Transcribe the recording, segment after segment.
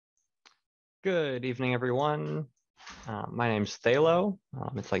Good evening, everyone. My name's Thalo.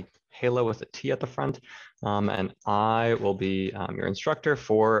 It's like Halo with a T at the front. And I will be your instructor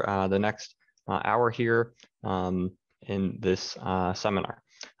for the next hour here in this seminar.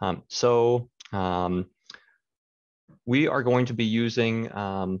 We are going to be using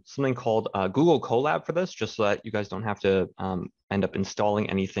something called Google Colab for this, just so that you guys don't have to end up installing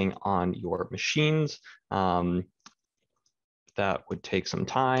anything on your machines. That would take some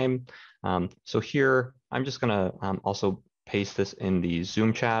time. So here, I'm just gonna also paste this in the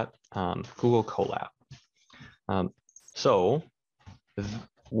Zoom chat, Google Colab.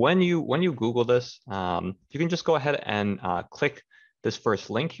 When you Google this, you can just go ahead and click this first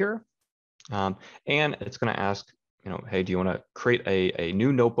link here. And it's gonna ask, hey, do you wanna create a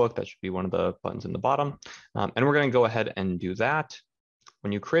new notebook? That should be one of the buttons in the bottom. And we're gonna go ahead and do that.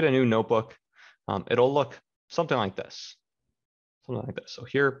 When you create a new notebook, it'll look something like this. So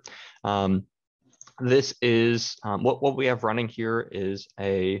here, this is what we have running here is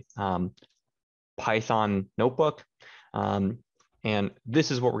a Python notebook. And this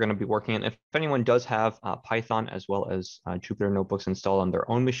is what we're going to be working in. If anyone does have Python as well as Jupyter Notebooks installed on their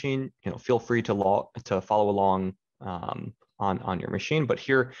own machine, feel free to follow along on your machine. But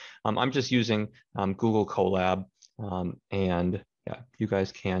here, I'm just using Google Colab, and yeah, you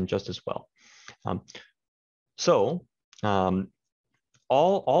guys can just as well.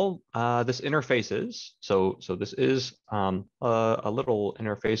 All this interface is, so this is a little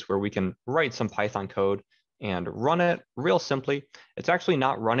interface where we can write some Python code and run it real simply. It's actually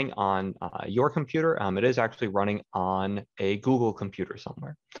not running on your computer. It is actually running on a Google computer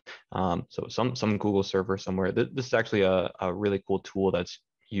somewhere. So some Google server somewhere. This is actually a really cool tool that's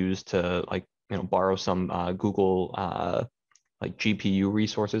used to borrow some Google like GPU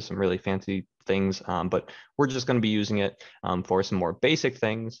resources, some really fancy things, but we're just going to be using it for some more basic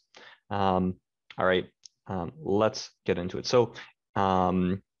things. All right, let's get into it. So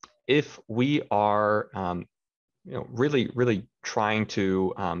if we are really trying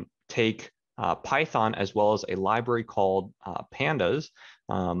to take Python as well as a library called pandas,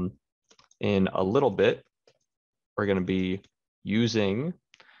 in a little bit, we're going to be using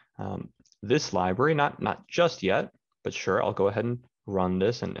this library, not just yet, but sure, I'll go ahead and run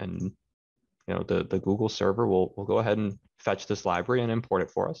this, and the Google server will go ahead and fetch this library and import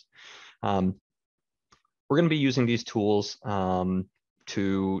it for us. We're going to be using these tools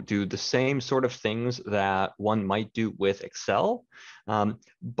to do the same sort of things that one might do with Excel,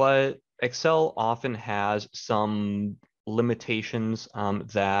 but Excel often has some limitations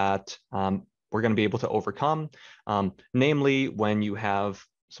that we're going to be able to overcome, namely when you have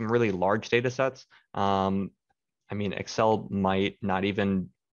some really large data sets. I mean, Excel might not even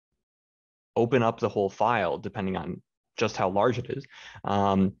open up the whole file depending on just how large it is.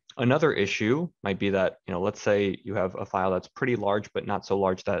 Another issue might be that, let's say you have a file that's pretty large, but not so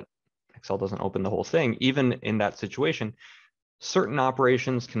large that Excel doesn't open the whole thing. Even in that situation, certain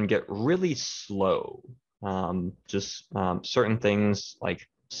operations can get really slow. Certain things like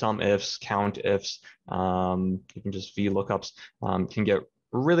sum ifs, count ifs, even just VLOOKUPs can get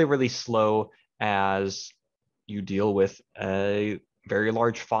really slow as you deal with a very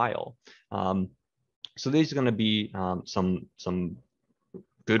large file. So these are going to be some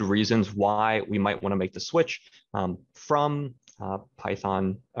good reasons why we might want to make the switch from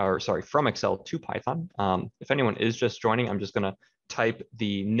Excel to Python. If anyone is just joining, I'm just going to type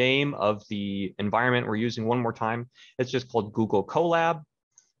the name of the environment we're using one more time. It's just called Google Colab.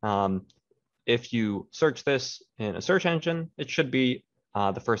 If you search this in a search engine, it should be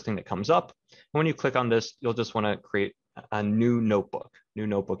the first thing that comes up. And when you click on this, you'll just want to create a new notebook. New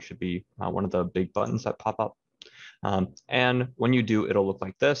notebook should be one of the big buttons that pop up. And when you do, it'll look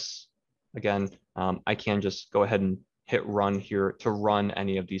like this. Again, I can just go ahead and hit run here to run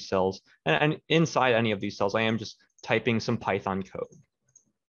any of these cells. And inside any of these cells, I am just typing some Python code.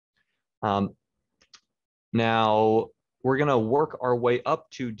 Now, we're going to work our way up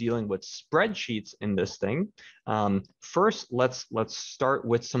to dealing with spreadsheets in this thing. First, let's start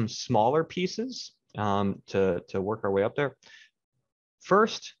with some smaller pieces to work our way up there.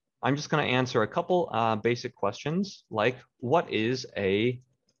 First, I'm just going to answer a couple basic questions like, what is a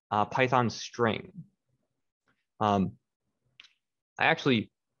Python string? I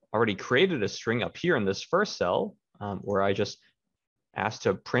actually already created a string up here in this first cell where I just asked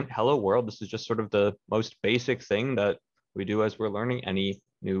to print hello world. This is just sort of the most basic thing that we do as we're learning any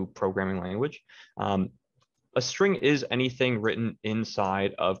new programming language. A string is anything written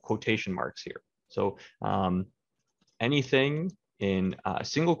inside of quotation marks here. So anything in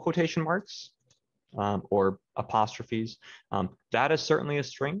single quotation marks or apostrophes, that is certainly a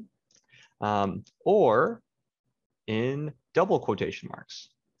string. or in double quotation marks.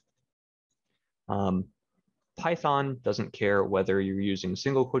 Python doesn't care whether you're using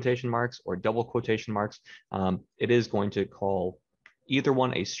single quotation marks or double quotation marks. It is going to call either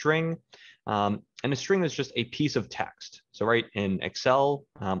one a string. And a string is just a piece of text. So right in Excel,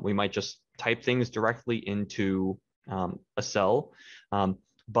 we might just type things directly into a cell.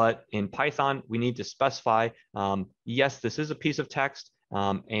 But in Python, we need to specify, yes, this is a piece of text,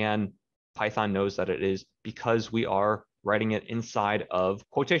 and Python knows that it is because we are writing it inside of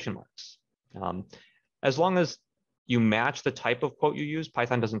quotation marks. As long as you match the type of quote you use,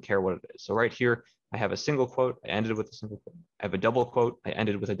 Python doesn't care what it is. So right here, I have a single quote, I ended with a single quote. I have a double quote, I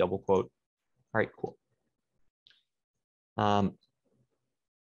ended with a double quote. All right, cool. Now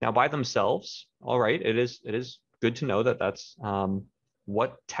by themselves, all right, it is good to know that that's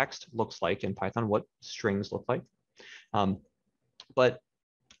what text looks like in Python, what strings look like. But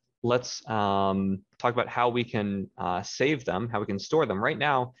let's talk about how we can save them, how we can store them. Right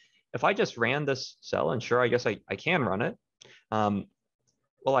now, if I just ran this cell, and sure, I guess I can run it.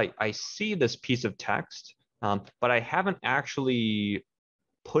 Well, I see this piece of text, but I haven't actually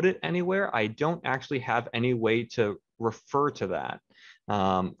put it anywhere. I don't actually have any way to refer to that.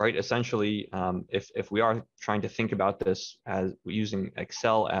 Right? Essentially, if we are trying to think about this as using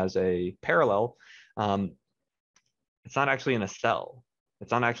Excel as a parallel, it's not actually in a cell.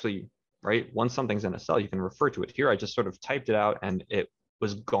 It's not actually, right? Once something's in a cell, you can refer to it. Here, I just sort of typed it out and it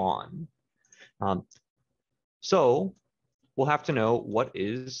was gone. So we'll have to know what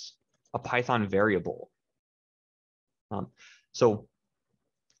is a Python variable. So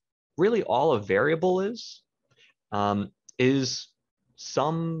really all a variable is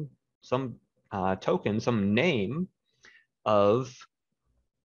some token, some name of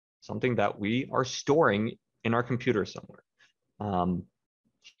something that we are storing in our computer somewhere.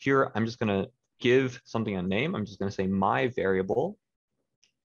 Here, I'm just going to give something a name. I'm just going to say my variable.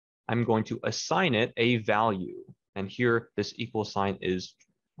 I'm going to assign it a value. And here, this equal sign is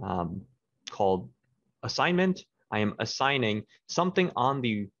called assignment. I am assigning something on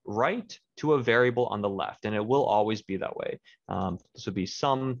the right to a variable on the left, and it will always be that way. This would be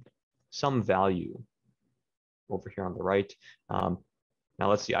some value over here on the right. Now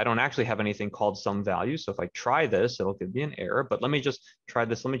let's see, I don't actually have anything called some value. So if I try this, it'll give me an error, but let me just try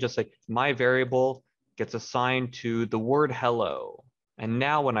this. Let me just say my variable gets assigned to the word hello. And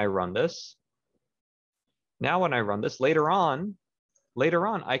now when I run this, later on,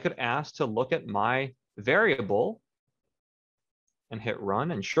 I could ask to look at my variable and hit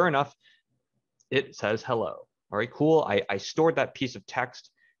run. And sure enough, it says hello. All right, cool. I stored that piece of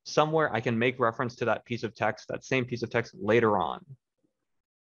text somewhere. I can make reference to that piece of text, that same piece of text later on.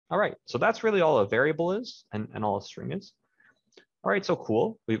 All right, so that's really all a variable is and all a string is. All right, so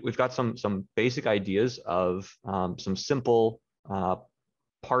cool. We've got some basic ideas of some simple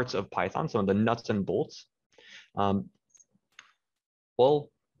parts of Python, some of the nuts and bolts. Well,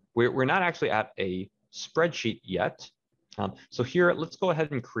 we're not actually at a spreadsheet yet. So here, let's go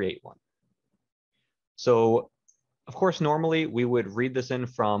ahead and create one. So of course, normally we would read this in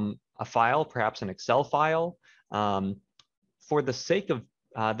from a file, perhaps an Excel file. For the sake of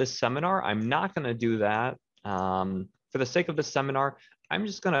this seminar, I'm not going to do that. For the sake of this seminar, I'm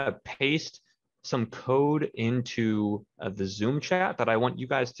just going to paste some code into the Zoom chat that I want you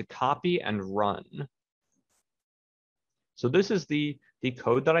guys to copy and run. So this is the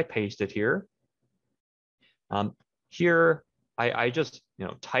code that I pasted here. Here, I just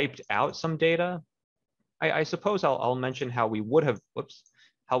typed out some data. I suppose I'll mention how we would have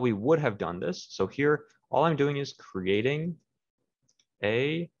done this. So here, all I'm doing is creating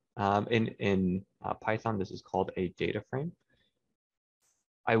a in Python. This is called a data frame.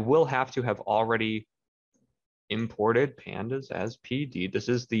 I will have to have already imported pandas as PD. This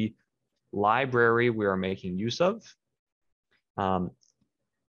is the library we are making use of.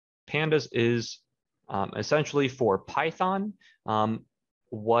 Pandas is essentially for Python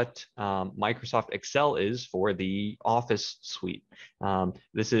what Microsoft Excel is for the Office suite.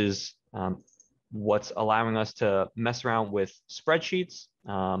 This is what's allowing us to mess around with spreadsheets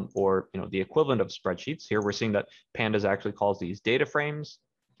or the equivalent of spreadsheets. Here we're seeing that Pandas actually calls these data frames.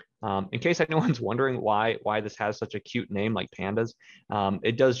 In case anyone's wondering why this has such a cute name like Pandas,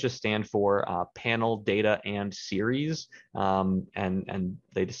 it does just stand for panel, data, and series, and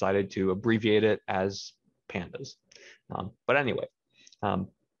they decided to abbreviate it as Pandas. But anyway,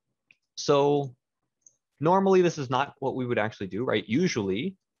 so normally this is not what we would actually do, right?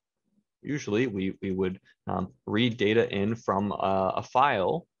 Usually we would read data in from a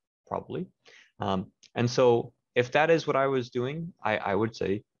file, probably. And so if that is what I was doing, I would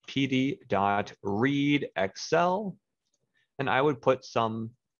say pd.read Excel, and I would put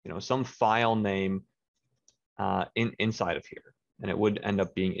some, some file name inside of here, and it would end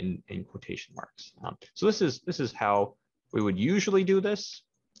up being in quotation marks. So this is how we would usually do this,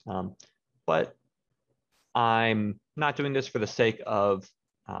 but I'm not doing this for the sake of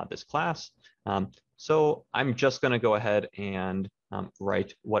this class. So I'm just going to go ahead and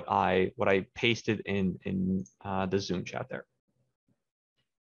write what I pasted in the Zoom chat there.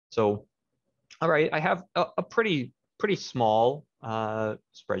 So, all right, I have a pretty small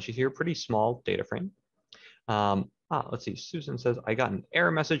spreadsheet here, pretty small data frame. Let's see, Susan says, I got an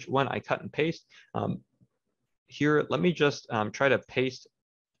error message when I cut and paste. Here, let me just try to paste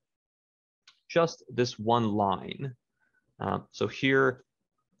just this one line. So here,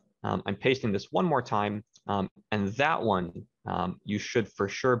 I'm pasting this one more time, and that one, you should for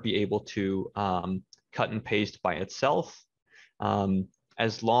sure be able to cut and paste by itself, and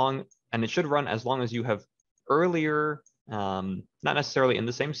it should run as long as you have earlier, not necessarily in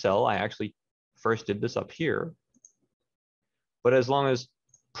the same cell. I actually first did this up here, but as long as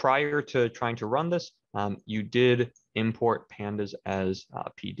prior to trying to run this, you did import pandas as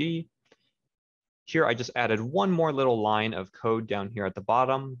PD. Here, I just added one more little line of code down here at the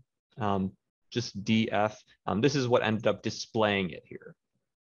bottom, just df. This is what ended up displaying it here.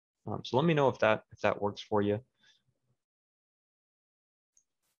 So let me know if that works for you.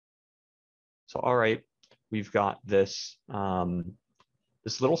 So all right, we've got this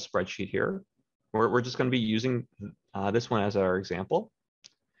this little spreadsheet here. We're just going to be using this one as our example.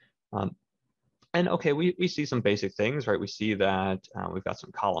 And okay, we see some basic things, right? We see that we've got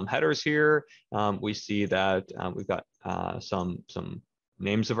some column headers here. We see that we've got some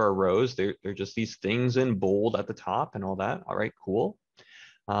names of our rows. They're just these things in bold at the top and all that. All right, cool.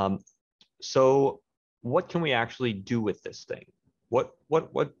 So what can we actually do with this thing? What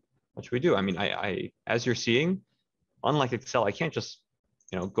should we do? I mean, I as you're seeing, unlike Excel, I can't just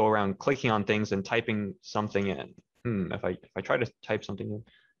go around clicking on things and typing something in. If I try to type something in.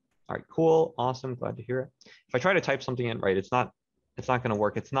 All right, cool, awesome, glad to hear it. If I try to type something in, right, it's not going to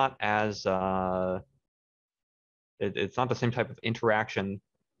work. It's not as it's not the same type of interaction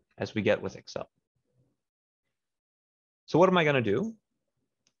as we get with Excel. So what am I going to do?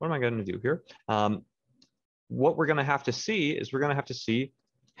 What am I going to do here? What we're going to have to see is we're going to have to see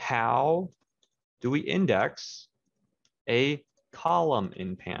how do we index a column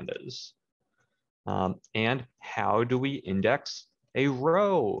in Pandas, and how do we index a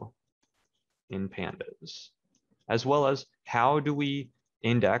row in Pandas, as well as how do we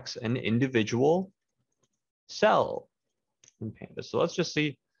index an individual cell in Pandas. So let's just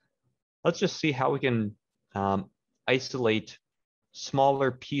see how we can isolate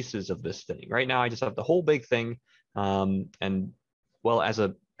smaller pieces of this thing. Right now, I just have the whole big thing, and well, as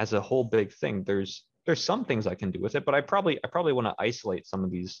a whole big thing, there's some things I can do with it, but I probably want to isolate some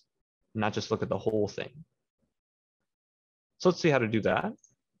of these, not just look at the whole thing. So let's see how to do that.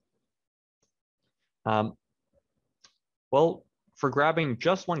 Well, for grabbing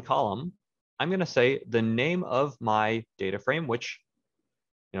just one column, I'm going to say the name of my data frame, which,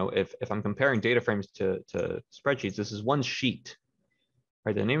 if I'm comparing data frames to spreadsheets, this is one sheet,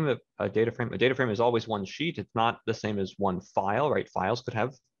 right? The name of a data frame is always one sheet. It's not the same as one file, right? Files could have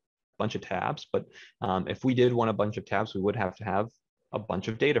a bunch of tabs, but if we did want a bunch of tabs, we would have to have a bunch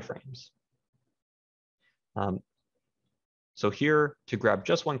of data frames. So here, to grab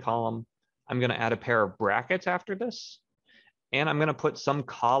just one column, I'm going to add a pair of brackets after this, and I'm going to put some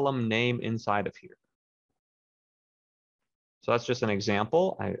column name inside of here. So that's just an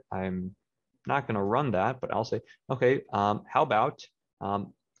example. I'm not going to run that, but I'll say, okay, how about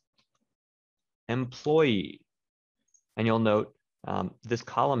employee? And you'll note this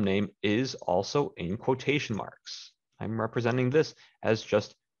column name is also in quotation marks. I'm representing this as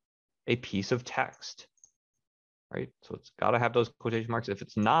just a piece of text, right? So it's got to have those quotation marks. If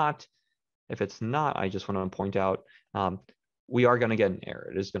it's not, I just want to point out, we are going to get an error.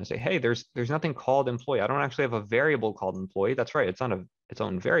 It is going to say, hey, there's nothing called employee. I don't actually have a variable called employee. That's right. It's not its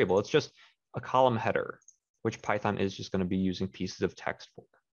own variable. It's just a column header, which Python is just going to be using pieces of text for.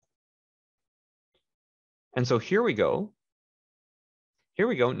 And so here we go. Here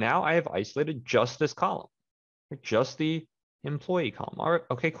we go. Now I have isolated just this column, just the employee column. All right.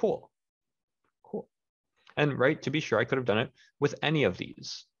 Okay, cool. Cool. And right, to be sure, I could have done it with any of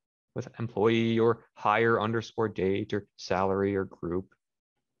these, with employee or hire underscore date or salary or group.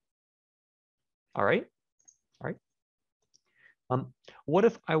 All right. All right. What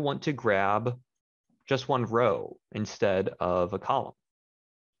if I want to grab just one row instead of a column?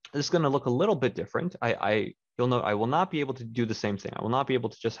 This is going to look a little bit different. I you'll note I will not be able to do the same thing. I will not be able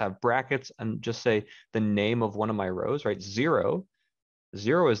to just have brackets and just say the name of one of my rows, right? 0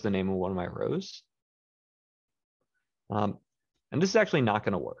 is the name of one of my rows. And this is actually not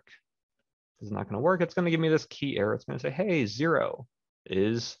going to work. This is not going to work. It's going to give me this key error. It's going to say, hey, 0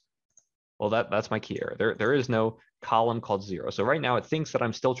 is, well, that's my key error. There is no column called 0. So right now it thinks that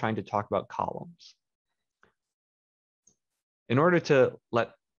I'm still trying to talk about columns. In order to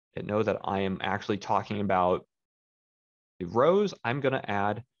let it know that I am actually talking about the rows, I'm going to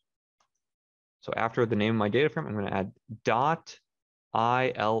add, so after the name of my data frame, I'm going to add dot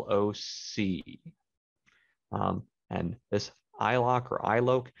ILOC. And this iloc or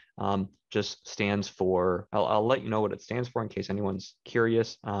iloc just stands for, I'll let you know what it stands for in case anyone's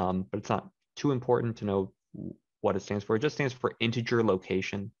curious, but it's not too important to know what it stands for. It just stands for integer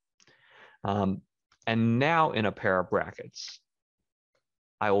location. And now in a pair of brackets,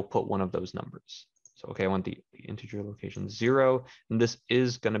 I will put one of those numbers. So, okay, I want the integer location 0, and this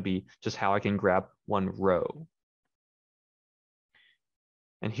is going to be just how I can grab one row.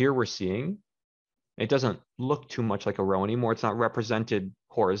 And here we're seeing it doesn't look too much like a row anymore. It's not represented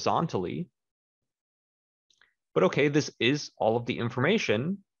horizontally. But okay, this is all of the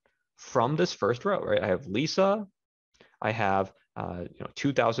information from this first row, right? I have Lisa, I have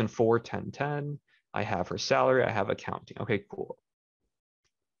 2004, 1010, I have her salary, I have accounting. Okay, cool.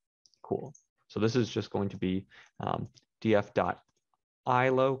 Cool. So this is just going to be df.iloc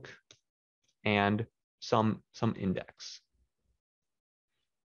and some index.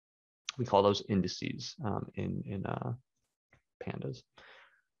 We call those indices in pandas.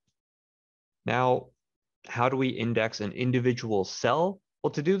 Now, how do we index an individual cell?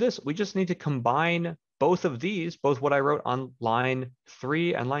 Well, to do this, we just need to combine both of these, both what I wrote on line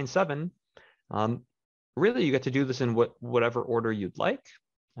 3 and line 7. Really, you get to do this in whatever order you'd like.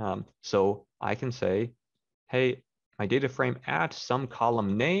 So I can say, hey, my data frame at some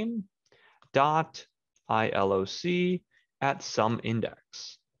column name dot ILOC at some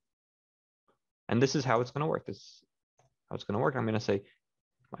index. And this is how it's going to work. This is how it's going to work. I'm going to say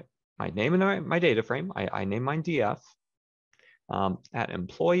my name and my data frame. I name mine df at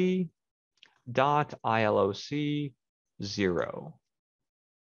employee dot ILOC 0.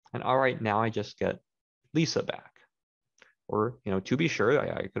 And all right, now I just get Lisa back. Or, to be sure,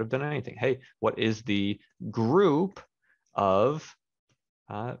 I could have done anything. Hey, what is the group of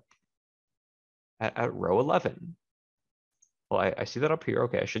at row 11? Well, I see that up here.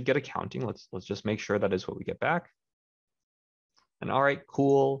 Okay, I should get accounting. Let's just make sure that is what we get back. And all right,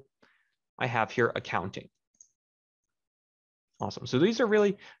 cool. I have here accounting. Awesome. So these are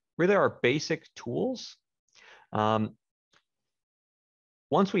really our basic tools. Once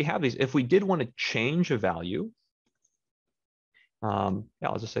we have these, if we did want to change a value, yeah,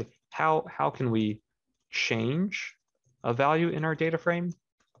 I'll just say, how can we change a value in our data frame?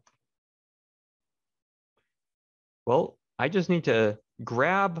 Well, I just need to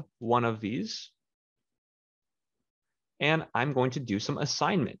grab one of these, and I'm going to do some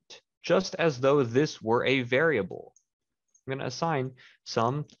assignment, just as though this were a variable. I'm going to assign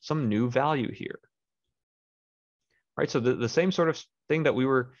some new value here. Right, so the same sort of thing that we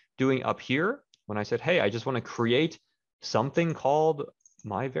were doing up here when I said, hey, I just want to create something called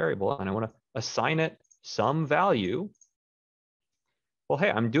my variable, and I want to assign it some value. Well,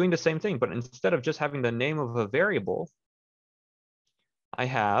 hey, I'm doing the same thing, but instead of just having the name of a variable, I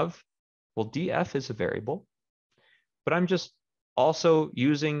have, well, df is a variable, but I'm just also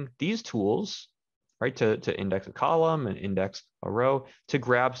using these tools, right, to index a column and index a row to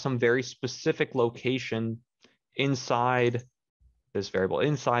grab some very specific location inside this variable,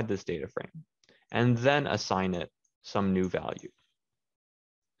 inside this data frame, and then assign it some new value.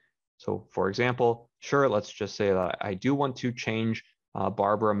 So for example, sure, let's just say that I do want to change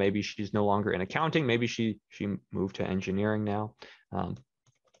Barbara. Maybe she's no longer in accounting. Maybe she moved to engineering now.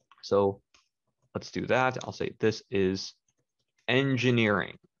 So let's do that. I'll say this is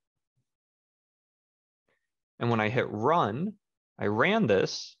engineering. And when I hit run, I ran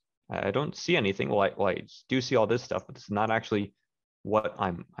this. I don't see anything. Well, I do see all this stuff, but it's not actually what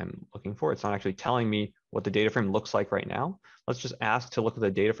I'm looking for. It's not actually telling me what the data frame looks like right now. Let's just ask to look at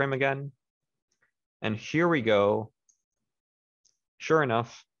the data frame again. And here we go. Sure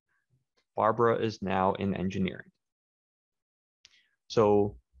enough, Barbara is now in engineering.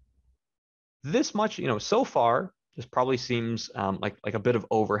 So this much, so far, this probably seems like a bit of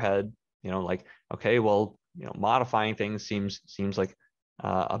overhead. Like, okay, well, modifying things seems like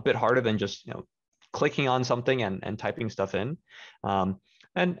a bit harder than just clicking on something and typing stuff in.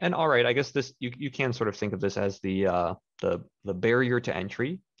 And all right, I guess this you can sort of think of this as the barrier to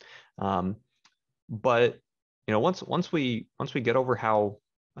entry. But once we get over how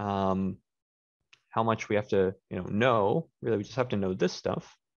much we have to know, really we just have to know this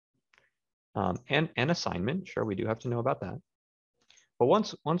stuff, and assignment. Sure, we do have to know about that. But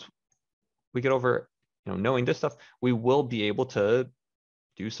once we get over knowing this stuff, we will be able to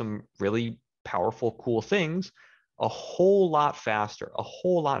do some really powerful, cool things a whole lot faster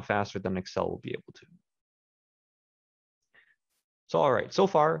than Excel will be able to. So all right, so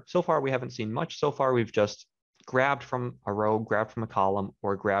far we haven't seen much. So far we've just grabbed from a row, grabbed from a column,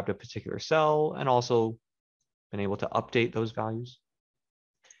 or grabbed a particular cell, and also been able to update those values.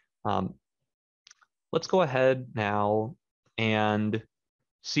 Let's go ahead now and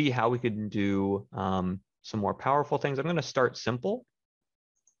see how we can do some more powerful things. I'm going to start simple.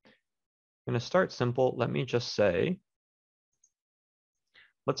 Let me just say,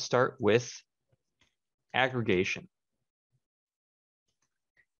 let's start with aggregation.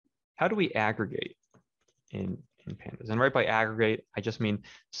 How do we aggregate in Pandas? And right by aggregate, I just mean,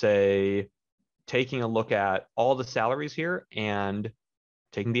 say, taking a look at all the salaries here and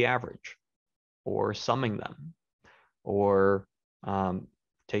taking the average, or summing them, or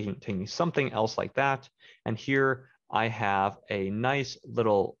taking something else like that. And here I have a nice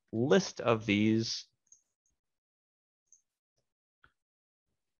little list of these.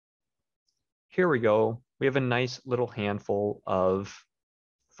 Here we go. We have a nice little handful of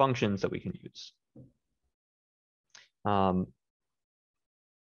functions that we can use. For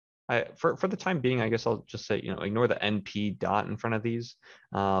the time being, I guess I'll just say, ignore the NP dot in front of these.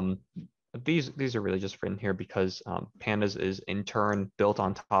 These are really just written here because Pandas is in turn built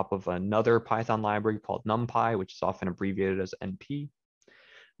on top of another Python library called NumPy, which is often abbreviated as NP.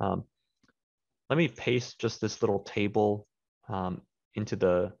 Let me paste just this little table into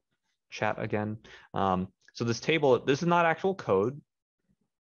the chat again. So this table, this is not actual code.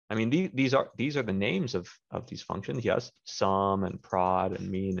 I mean, these are the names of these functions. Yes, sum and prod and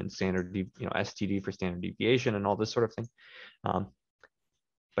mean and standard, STD for standard deviation and all this sort of thing.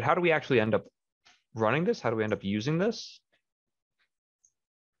 But how do we actually end up running this? How do we end up using this?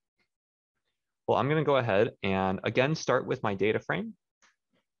 Well, I'm going to go ahead and again start with my data frame.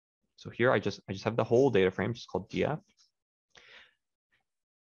 So here I just have the whole data frame, just called df.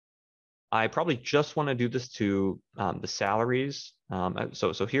 I probably just want to do this to the salaries.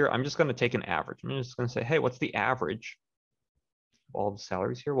 So here I'm just going to take an average. I'm just going to say, hey, what's the average of all the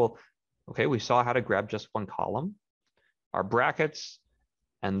salaries here? Well, okay, we saw how to grab just one column, our brackets,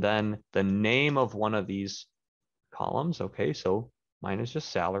 and then the name of one of these columns. Okay, so mine is just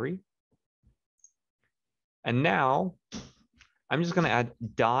salary. And now I'm just going to add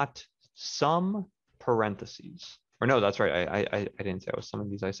dot sum parentheses. Or no, that's right. I didn't say I was summing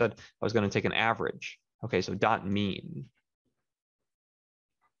these. I said I was going to take an average. Okay, so dot mean.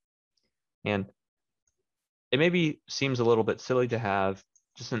 And it maybe seems a little bit silly to have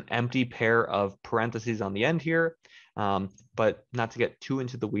just an empty pair of parentheses on the end here. But not to get too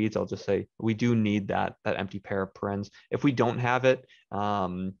into the weeds, I'll just say we do need that empty pair of parens. If we don't have it,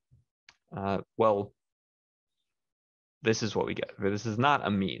 well, this is what we get. This is not a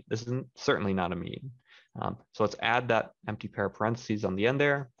mean. This is certainly not a mean. So let's add that empty pair of parentheses on the end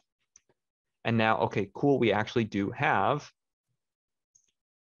there. And now, okay, cool, we actually do have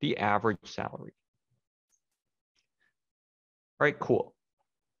the average salary. All right, cool.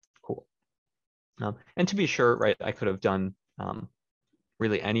 And to be sure, right, I could have done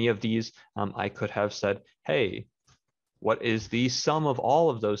really any of these. I could have said, hey, what is the sum of all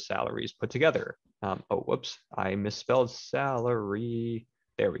of those salaries put together? Oh, whoops, I misspelled salary.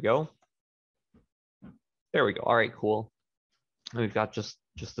 There we go. There we go. All right, cool. And we've got just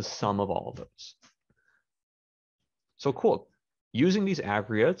the sum of all of those. So cool. Using these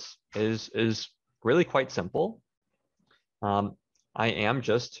aggregates is really quite simple. I am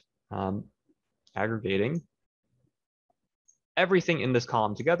just aggregating everything in this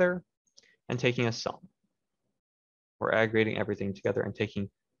column together and taking a sum. We're aggregating everything together and taking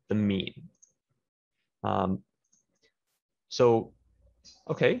the mean. So,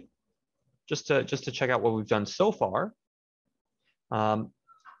 okay, just to check out what we've done so far, all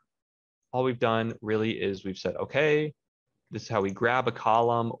we've done really is we've said, okay, this is how we grab a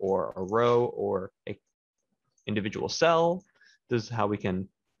column or a row or an individual cell. This is how we can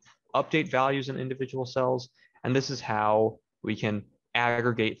update values in individual cells. And this is how we can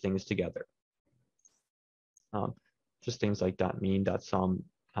aggregate things together. Just things like .mean, .sum.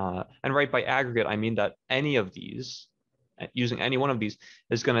 And right by aggregate, I mean that any of these, using any one of these,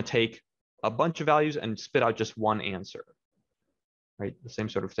 is going to take a bunch of values and spit out just one answer. Right? The same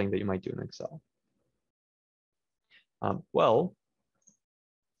sort of thing that you might do in Excel.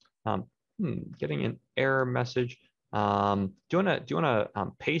 Getting an error message. Do you wanna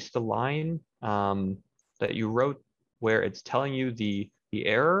paste the line that you wrote where it's telling you the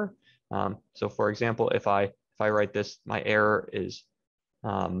error? So for example, if I write this, my error is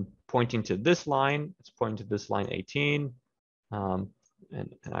pointing to this line. It's pointing to this line 18, and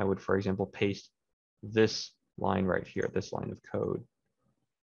I would, for example, paste this line right here, this line of code.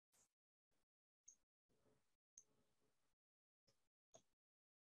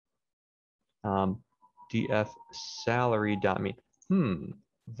 Df salary.me.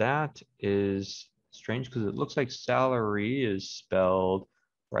 That is strange because it looks like salary is spelled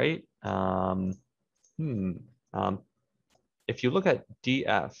right. If you look at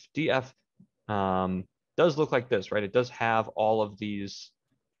df does look like this, right? It does have all of these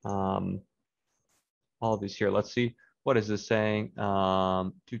here. Let's see, what is this saying?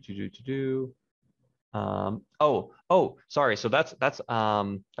 Oh, sorry. So that's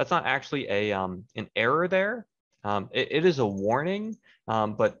not actually a an error there. It is a warning,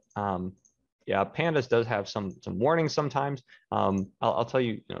 but yeah, Pandas does have some warnings sometimes. I'll tell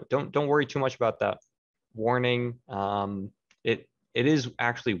you, don't worry too much about that warning. It is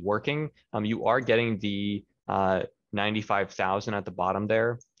actually working. You are getting the 95,000 at the bottom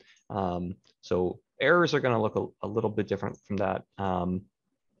there. So errors are going to look a little bit different from that.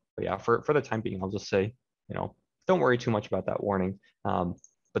 But yeah, for the time being, I'll just say, don't worry too much about that warning.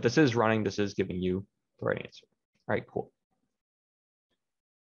 But this is running. This is giving you the right answer. All right, cool.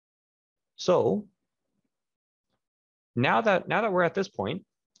 So now that we're at this point,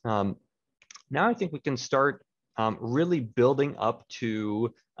 now I think we can start really building up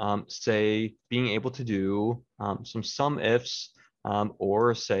to, say, being able to do some sum ifs,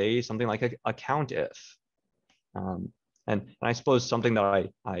 or say something like a count if. And I suppose something that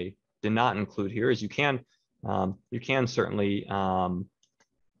I did not include here is you can certainly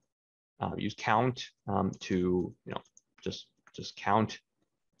use count to just count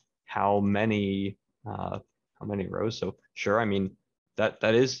how many rows. So sure, I mean that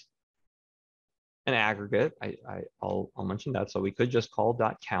is an aggregate. I'll mention that. So we could just call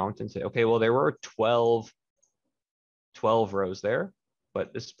 .count and say, okay, well, there were 12 rows there,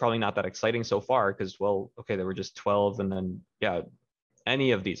 but this is probably not that exciting so far because, well, okay, there were just 12, and then yeah,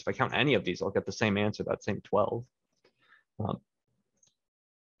 any of these, if I count any of these, I'll get the same answer, that same 12.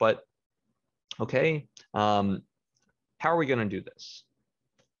 But okay, how are we going to do this?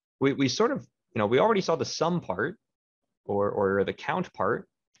 We sort of, we already saw the sum part or the count part,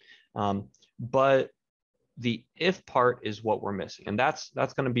 but the if part is what we're missing, and that's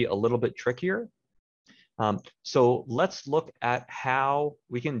going to be a little bit trickier. So let's look at how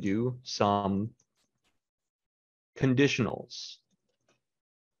we can do some conditionals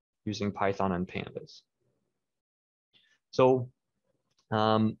using Python and Pandas. So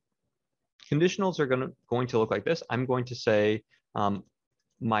conditionals are going to look like this. I'm going to say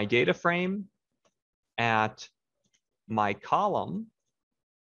my data frame at my column,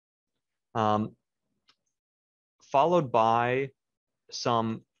 followed by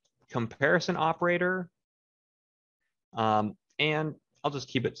some comparison operator, and I'll just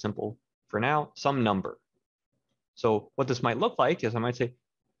keep it simple for now, some number. So what this might look like is I might say,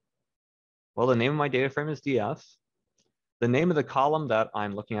 well, the name of my data frame is df. The name of the column that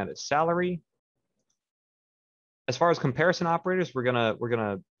I'm looking at is salary. As far as comparison operators, we're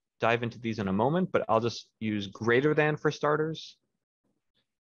gonna dive into these in a moment, but I'll just use greater than for starters.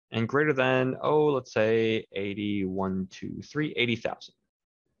 And greater than, let's say 80,000.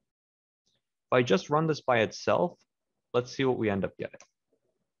 If I just run this by itself, let's see what we end up getting.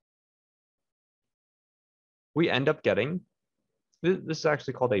 We end up getting, this is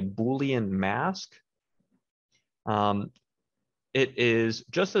actually called a Boolean mask. It is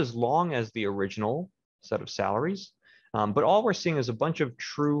just as long as the original set of salaries, but all we're seeing is a bunch of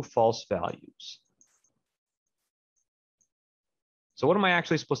true false values. So what am I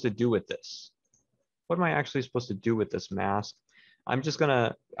actually supposed to do with this? What am I actually supposed to do with this mask? I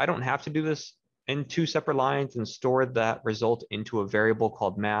don't have to do this in two separate lines and store that result into a variable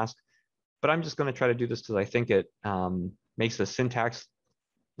called mask, but I'm just going to try to do this because I think it makes the syntax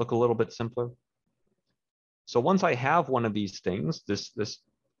look a little bit simpler. So once I have one of these things, this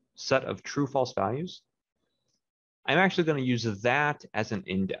set of true false values, I'm actually going to use that as an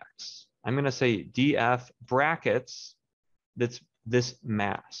index. I'm going to say df brackets, that's this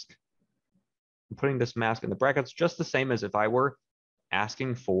mask. I'm putting this mask in the brackets just the same as if I were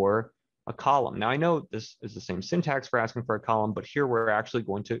asking for a column. Now I know this is the same syntax for asking for a column, but here we're actually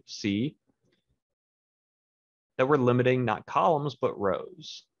going to see that we're limiting not columns, but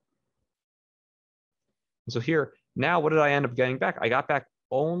rows. And so here, now what did I end up getting back? I got back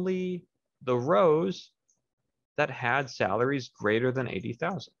only the rows that had salaries greater than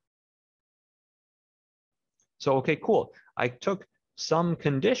 80,000. So, okay, cool. I took some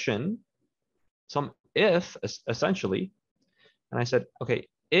condition, some if essentially, and I said, okay,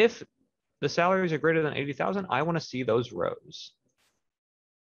 if the salaries are greater than 80,000, I want to see those rows.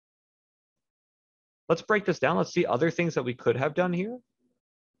 Let's break this down. Let's see other things that we could have done here.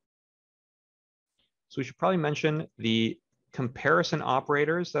 So we should probably mention the comparison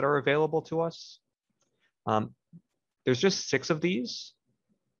operators that are available to us. There's just 6 of these.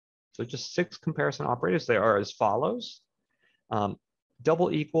 So just 6 comparison operators. They are as follows.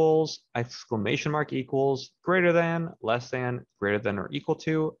 Double equals, exclamation mark equals, greater than, less than, greater than or equal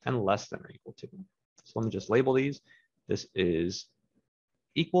to, and less than or equal to. So let me just label these. This is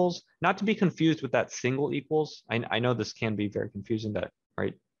equals, not to be confused with that single equals. I know this can be very confusing that,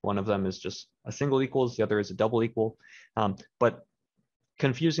 right? One of them is just a single equals, the other is a double equal. But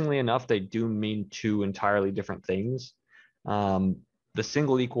confusingly enough, they do mean 2 entirely different things. The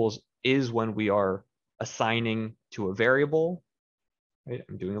single equals is when we are assigning to a variable. Right?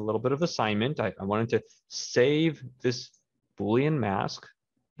 I'm doing a little bit of assignment. I wanted to save this Boolean mask.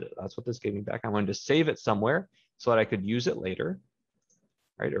 That's what this gave me back. I wanted to save it somewhere so that I could use it later.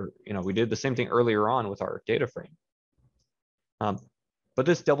 Right? Or, we did the same thing earlier on with our data frame. But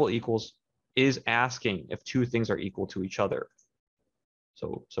this double equals is asking if 2 things are equal to each other.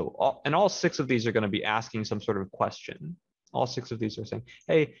 So all 6 of these are going to be asking some sort of question. All 6 of these are saying,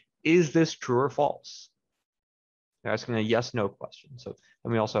 hey, is this true or false? They're asking a yes, no question. So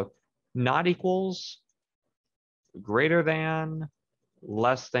then we also have not equals, greater than,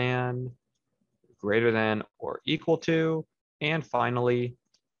 less than, greater than or equal to, and finally,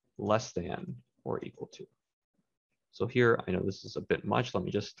 less than or equal to. So here, I know this is a bit much. Let me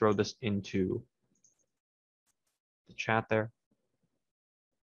just throw this into the chat there.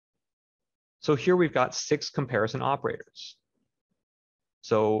 So here we've got 6 comparison operators.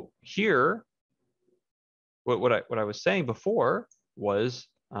 So here, what I was saying before was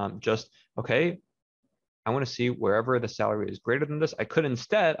just, okay, I want to see wherever the salary is greater than this. I could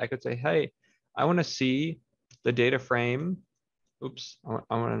say, hey, I want to see the data frame. Oops,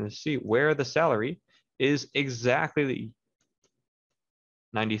 I want to see where the salary is exactly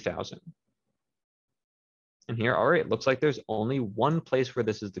 90,000. And here, all right, it looks like there's only one place where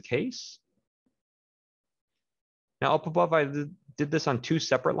this is the case. Now up above, I did this on 2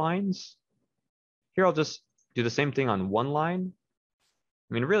 separate lines. Here, I'll just do the same thing on 1 line.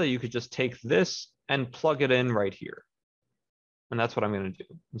 I mean, really, you could just take this and plug it in right here. And that's what I'm going to do.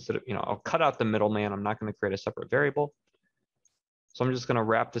 Instead of, I'll cut out the middleman. I'm not going to create a separate variable. So I'm just going to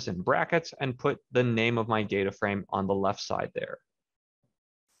wrap this in brackets and put the name of my data frame on the left side there.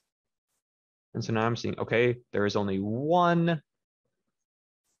 And so now I'm seeing, okay, there is only one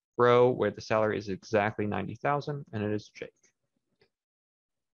row where the salary is exactly 90,000, and it is Jake.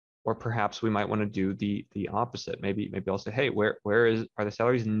 Or perhaps we might want to do the opposite. Maybe I'll say, hey, where are the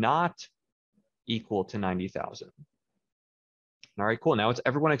salaries not equal to 90,000? All right, cool. Now it's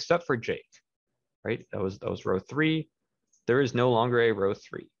everyone except for Jake, right? That was row 3. There is no longer a row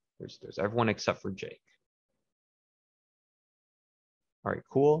 3. There's everyone except for Jake. All right,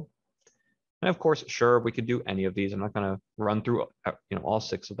 cool. And of course, sure, we could do any of these. I'm not going to run through all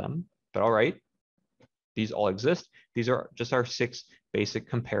 6 of them, but all right. These all exist. These are just our 6 basic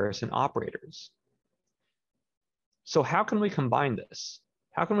comparison operators. So how can we combine this?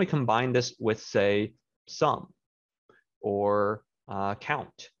 How can we combine this with, say, sum or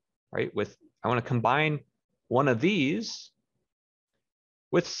count, right? I want to combine one of these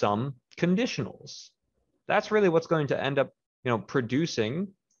with some conditionals. That's really what's going to end up, producing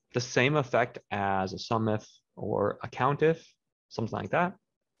the same effect as a SUMIF or a COUNTIF, something like that.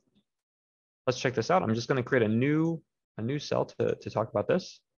 Let's check this out. I'm just going to create a new cell to talk about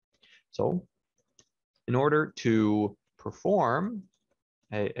this. So in order to perform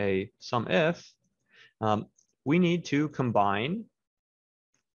a SUMIF, we need to combine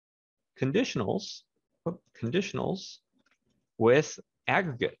conditionals with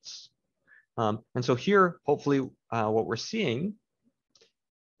aggregates. And so here, hopefully, what we're seeing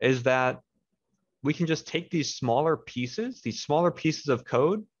is that we can just take these smaller pieces of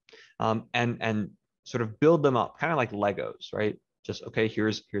code, and sort of build them up, kind of like Legos, right? Just, okay,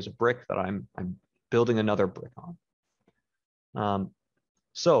 here's a brick that I'm building another brick on.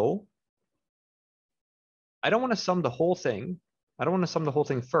 So I don't want to sum the whole thing.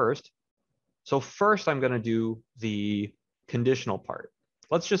 First. So first I'm going to do the conditional part.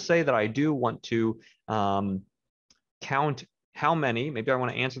 Let's just say that I do want to count how many, maybe I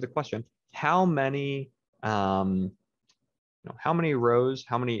want to answer the question, how many how many rows,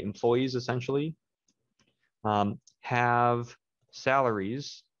 how many employees essentially have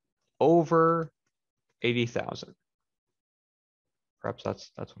salaries over 80,000. Perhaps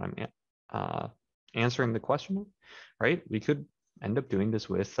that's what I'm answering the question, right? We could end up doing this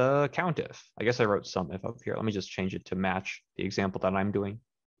with COUNTIF. I guess I wrote SUMIF up here. Let me just change it to match the example that I'm doing.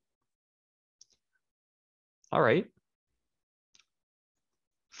 All right.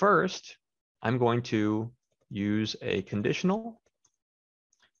 First, I'm going to use a conditional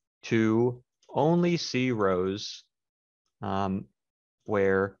to only see rows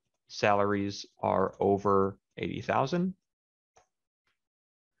where salaries are over 80,000.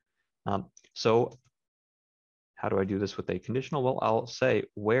 So how do I do this with a conditional? Well, I'll say,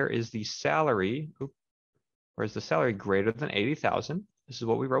 where is the salary? Where is the salary greater than 80,000? This is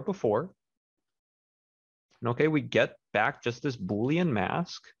what we wrote before. And okay, we get back just this Boolean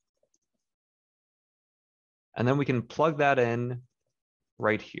mask. And then we can plug that in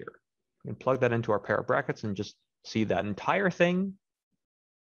right here. We can plug that into our pair of brackets and just see that entire thing.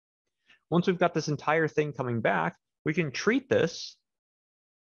 Once we've got this entire thing coming back, we can treat this.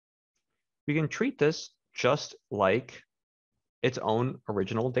 We can treat this just like its own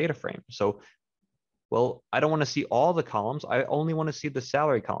original data frame. So, well, I don't want to see all the columns. I only want to see the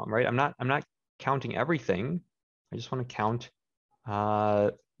salary column, right? I'm not counting everything. I just want to count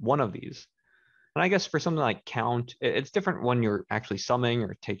one of these. And I guess for something like count, it's different when you're actually summing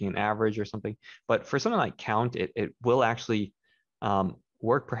or taking an average or something. But for something like count, it will actually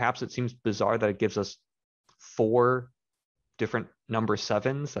work. Perhaps it seems bizarre that it gives us 4 different number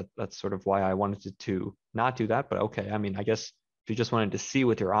 7s. That's sort of why I wanted to not do that. But okay, I mean, I guess if you just wanted to see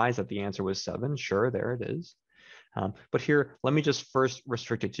with your eyes that the answer was 7, sure, there it is. But here, let me just first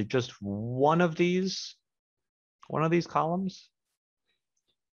restrict it to just one of these columns.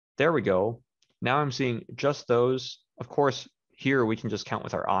 There we go. Now I'm seeing just those. Of course, here we can just count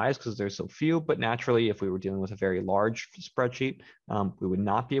with our eyes because there's so few, but naturally, if we were dealing with a very large spreadsheet, we would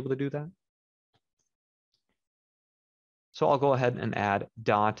not be able to do that. So I'll go ahead and add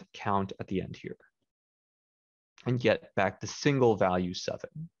dot count at the end here and get back the single value 7.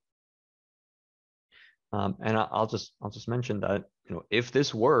 And I'll just mention that, if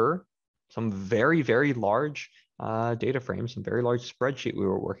this were some very, very large data frame, some very large spreadsheet we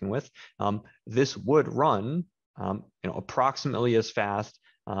were working with, this would run approximately as fast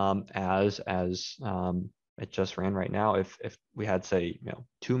as it just ran right now. If we had, say,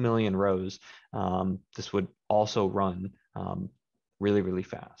 2 million rows, this would also run really, really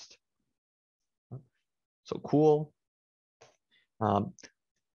fast. So cool.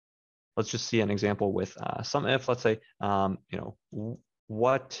 Let's just see an example with SUMIF. Let's say,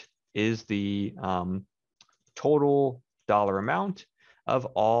 what is the total dollar amount of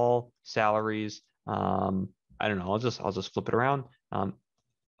all salaries? I don't know. I'll just flip it around. Of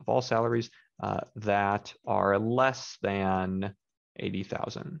all salaries that are less than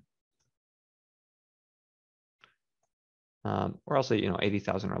 80,000. Or I'll say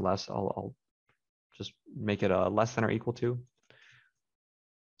 80,000 or less. I'll just make it a less than or equal to.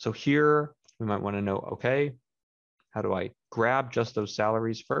 So here we might want to know, okay, how do I grab just those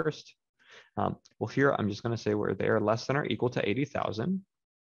salaries first? Well, here I'm just going to say where they are less than or equal to 80,000.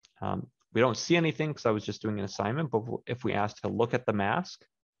 We don't see anything because I was just doing an assignment, but if we ask to look at the mask,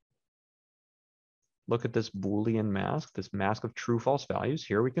 look at this Boolean mask, this mask of true false values,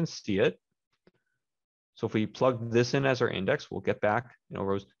 here we can see it. So if we plug this in as our index, we'll get back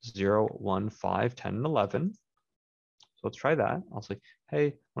rows 0, 1, 5, 10, and 11. So let's try that. I'll say, hey,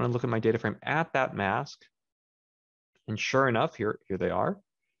 I want to look at my data frame at that mask. And sure enough, here they are,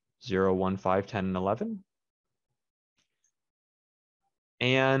 0, 1, 5, 10, and 11.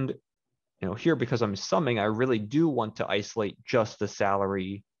 And here, because I'm summing, I really do want to isolate just the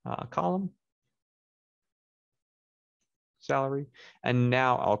salary column. Salary. And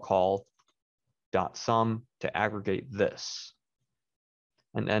now I'll call .sum to aggregate this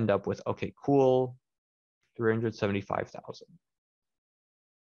and end up with, okay, cool, 375,000.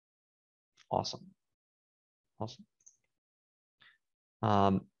 Awesome. Awesome.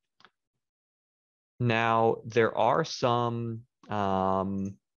 Now there are some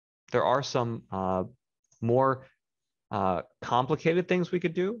more complicated things we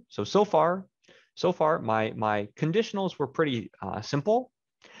could do. So far my conditionals were pretty simple.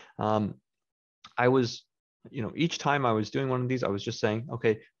 I was, each time I was doing one of these, I was just saying,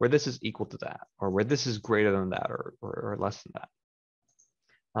 okay, where this is equal to that, or where this is greater than that, or less than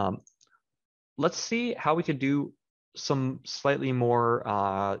that. Let's see how we could do some slightly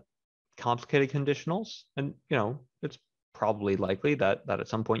more complicated conditionals. And, it's probably likely that at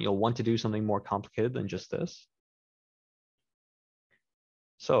some point you'll want to do something more complicated than just this.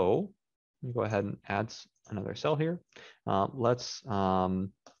 So let me go ahead and add another cell here. Let's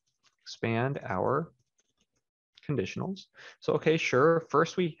expand our conditionals. So, okay, sure.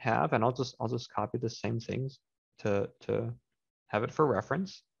 First we have, and I'll just copy the same things to have it for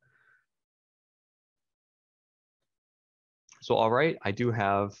reference. So, all right, I do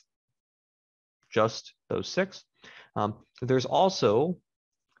have just those 6. There's also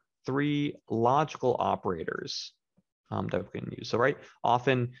 3 logical operators that we can use. So, right,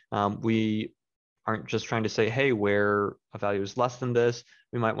 often we aren't just trying to say, hey, where a value is less than this.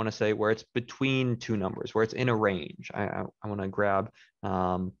 We might want to say where it's between 2 numbers, where it's in a range. I want to grab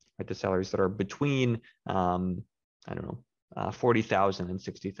the salaries that are between, I don't know, 40,000 and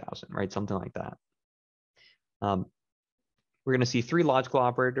 60,000, right? Something like that. We're going to see 3 logical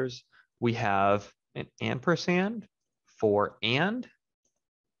operators. We have an ampersand for and.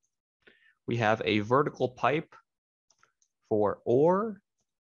 We have a vertical pipe for or.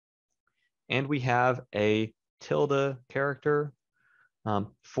 And we have a tilde character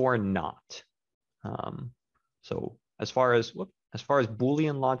for not. So as far as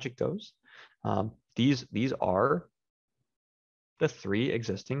Boolean logic goes, these are the 3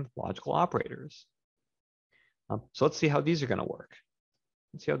 existing logical operators. So let's see how these are going to work.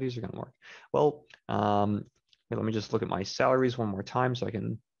 Well, let me just look at my salaries one more time so I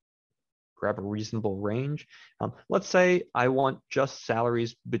can grab a reasonable range. Let's say I want just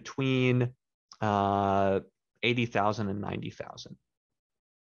salaries between 80,000 and 90,000.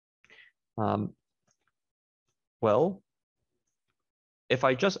 Well, if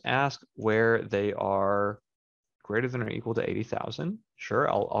I just ask where they are greater than or equal to 80,000,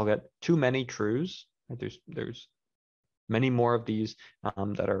 sure, I'll get too many trues. Right? There's many more of these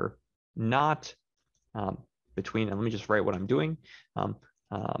that are not between, and let me just write what I'm doing.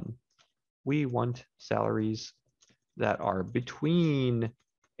 We want salaries that are between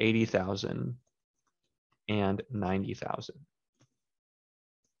 80,000 and 90,000.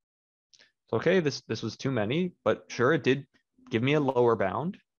 So, okay, this was too many, but sure, it did give me a lower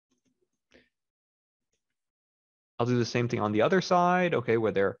bound. I'll do the same thing on the other side, okay,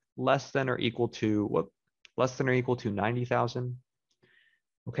 where they're less than or equal to 90,000.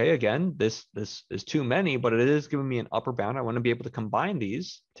 Okay, again, this is too many, but it is giving me an upper bound. I want to be able to combine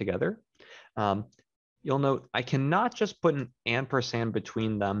these together. You'll note I cannot just put an ampersand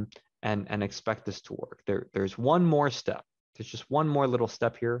between them and expect this to work. There's one more step. There's just one more little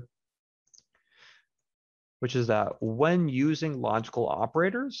step here, which is that when using logical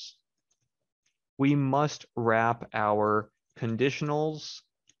operators, we must wrap our conditionals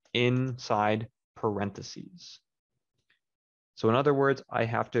inside parentheses. So in other words, I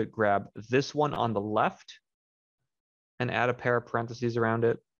have to grab this one on the left and add a pair of parentheses around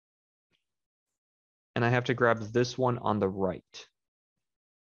it. And I have to grab this one on the right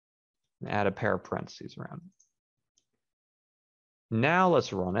and add a pair of parentheses around it. Now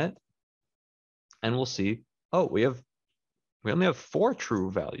let's run it. And we'll see, oh, we only have 4 true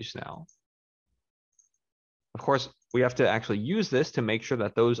values now. Of course, we have to actually use this to make sure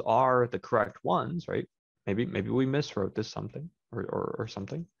that those are the correct ones, right? Maybe we miswrote this something or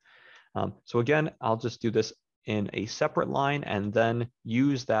something. So again, I'll just do this in a separate line and then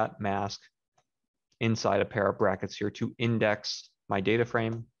use that mask inside a pair of brackets here to index my data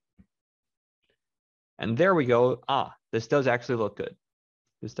frame. And there we go. This does actually look good.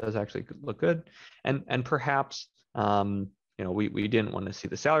 And perhaps we didn't want to see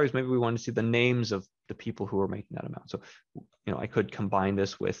the salaries. Maybe we want to see the names of the people who are making that amount. So I could combine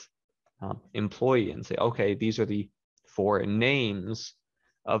this with employee and say, okay, these are the 4 names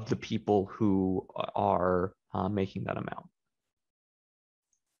of the people who are making that amount.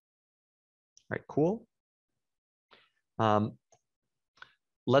 All right, cool.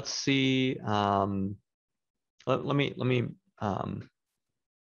 Let's see. Let me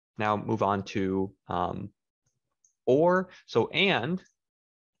now move on to or. So and,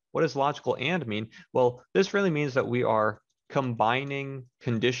 what does logical and mean? Well, this really means that we are combining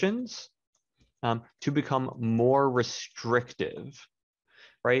conditions to become more restrictive,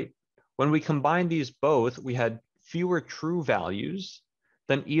 right? When we combine these both, we had fewer true values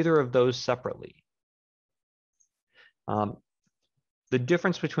than either of those separately. The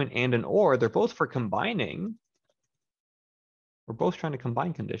difference between and or, they're both for combining. We're both trying to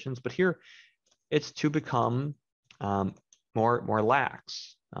combine conditions, but here it's to become more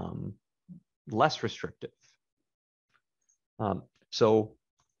lax, less restrictive. So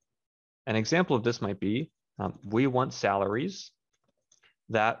an example of this might be, we want salaries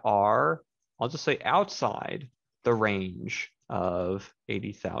that are, I'll just say, outside the range of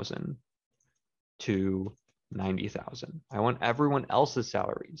 80,000 to 90,000. I want everyone else's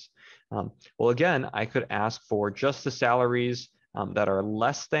salaries. Well, again, I could ask for just the salaries that are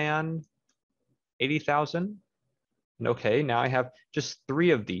less than 80,000. And okay, now I have just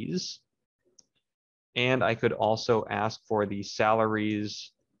 3 of these. And I could also ask for the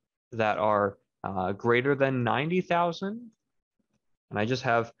salaries that are greater than 90,000. And I just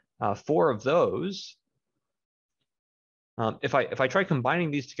have 4 of those. If I try combining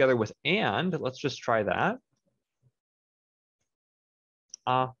these together with and, let's just try that.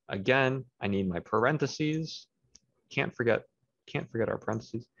 Again, I need my parentheses. Can't forget our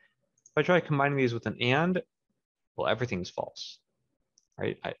parentheses. If I try combining these with an and, well, everything's false,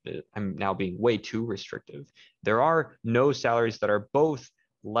 right? I'm now being way too restrictive. There are no salaries that are both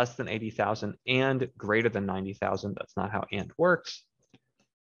less than 80,000 and greater than 90,000. That's not how and works.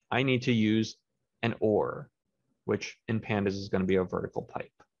 I need to use an or, which in pandas is going to be a vertical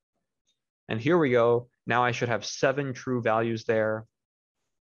pipe. And here we go. Now I should have 7 true values there.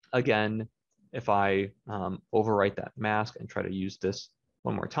 Again, if I overwrite that mask and try to use this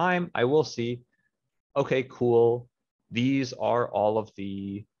one more time, I will see, okay, cool. These are all of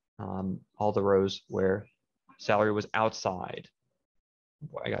the rows where salary was outside.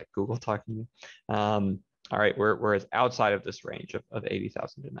 Boy, I got Google talking to me. All right, where it's outside of this range of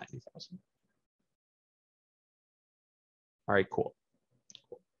 80,000 to 90,000. All right, cool.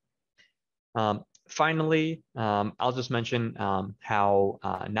 Finally, I'll just mention how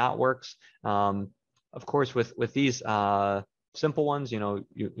not works. Of course, with these simple ones, you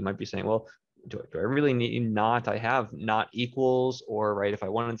might be saying, well, do I really need not? I have not equals, or right, if I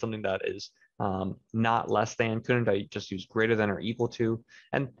wanted something that is not less than, couldn't I just use greater than or equal to?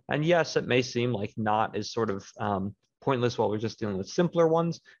 And yes, it may seem like not is sort of pointless while we're just dealing with simpler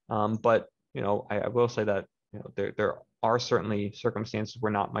ones. But I will say that there are certainly circumstances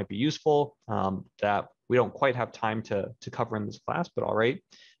where not might be useful that we don't quite have time to cover in this class, but all right,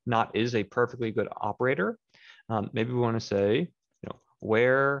 not is a perfectly good operator. Maybe we want to say,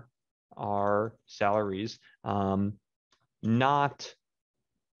 where are salaries not,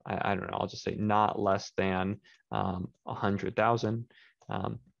 I don't know, I'll just say not less than 100,000.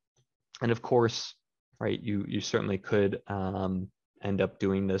 And of course, right, you certainly could end up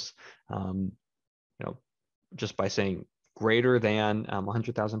doing this, just by saying greater than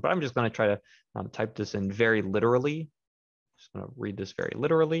 100,000, but I'm just going to try to type this in very literally. Just going to read this very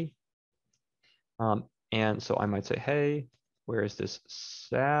literally. And so I might say, hey, where is this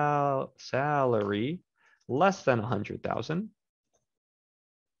salary less than 100,000?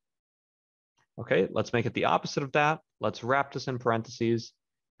 Okay, let's make it the opposite of that. Let's wrap this in parentheses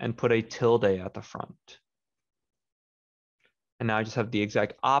and put a tilde at the front. And now I just have the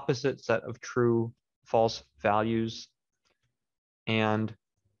exact opposite set of true, false values. And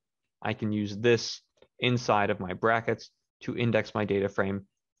I can use this inside of my brackets to index my data frame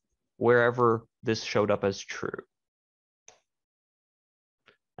wherever this showed up as true.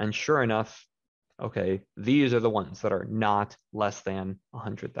 And sure enough, okay, these are the ones that are not less than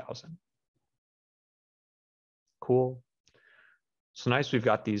 100,000. Cool. So nice, we've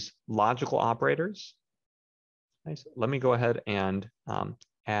got these logical operators. Nice. Let me go ahead and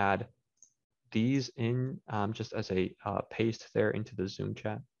add these in just as a paste there into the Zoom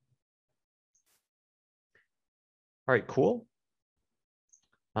chat. All right, cool.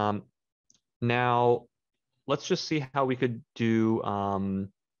 Now, let's just see how we could do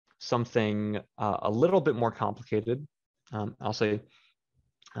something a little bit more complicated. I'll say,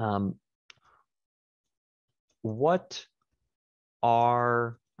 what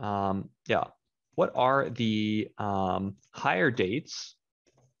are the hire dates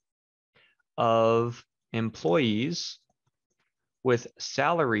of employees with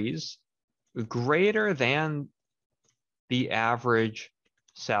salaries greater than the average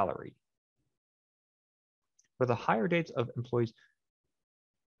salary? For the hire dates of employees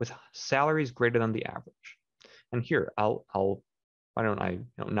with salaries greater than the average. And here, why don't I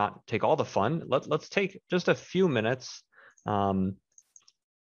not take all the fun? Let's take just a few minutes. I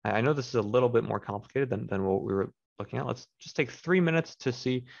know this is a little bit more complicated than what we were looking at. Let's just take 3 minutes to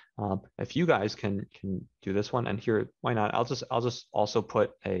see if you guys can do this one. And here, why not? I'll just also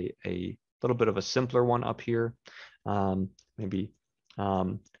put a little bit of a simpler one up here. Maybe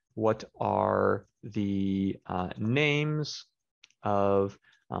what are the names of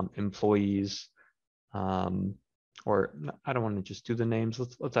employees? Or I don't want to just do the names.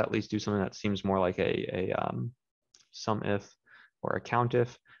 Let's at least do something that seems more like a SUMIF or a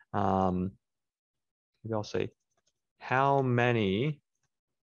COUNTIF. Maybe I'll say how many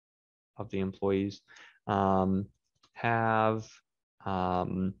of the employees have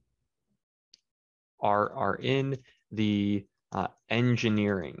are in the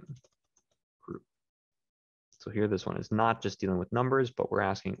engineering group. So here, this one is not just dealing with numbers, but we're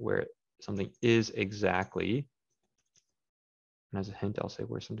asking where something is exactly. And as a hint, I'll say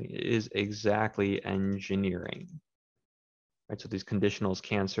where something is exactly engineering. Right, so these conditionals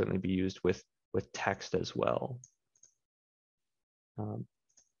can certainly be used with text as well.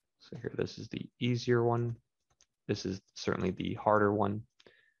 So here, this is the easier one. This is certainly the harder one.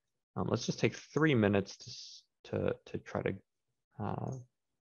 Let's just take 3 minutes to try to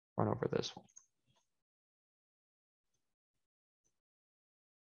run over this one.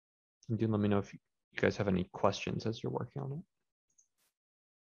 And do let me know if you guys have any questions as you're working on it.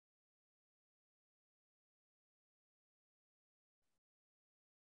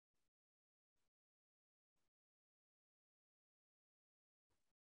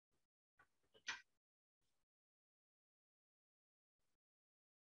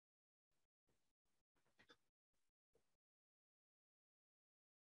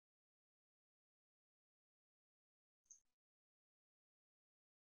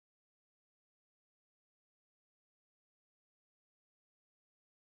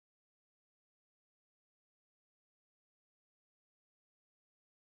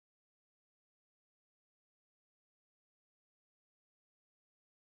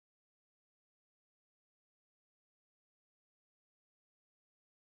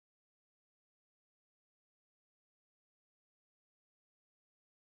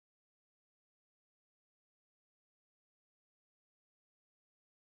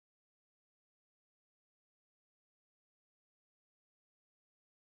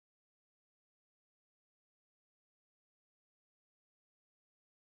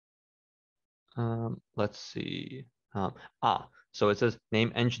 Let's see. So it says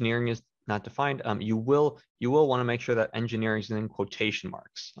name engineering is not defined. You will want to make sure that engineering is in quotation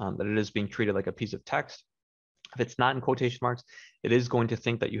marks, that it is being treated like a piece of text. If it's not in quotation marks, it is going to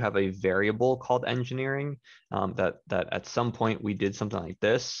think that you have a variable called engineering, that at some point we did something like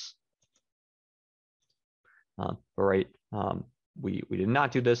this. But right, we did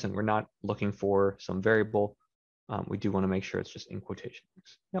not do this, and we're not looking for some variable. We do want to make sure it's just in quotation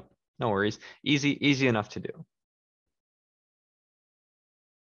marks. Yep, no worries. Easy enough to do.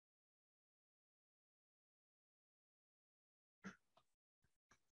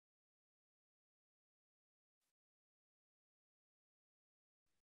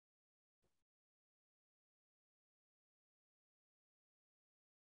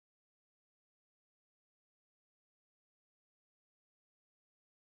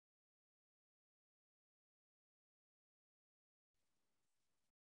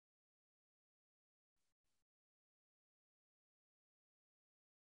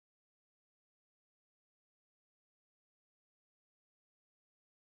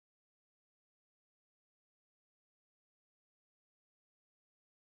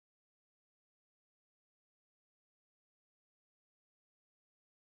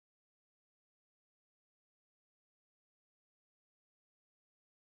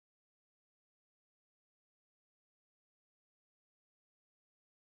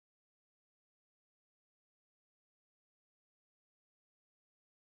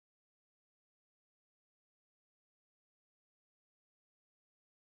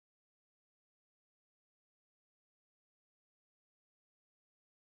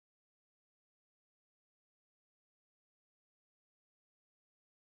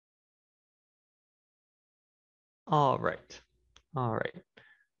 All right.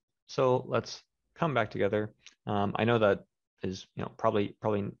 So let's come back together. I know that is, probably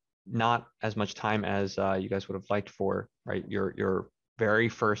not as much time as you guys would have liked for, right, your very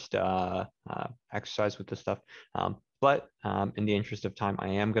first exercise with this stuff. But in the interest of time, I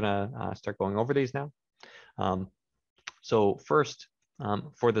am gonna start going over these now. So first,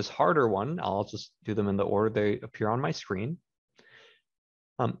 for this harder one, I'll just do them in the order they appear on my screen.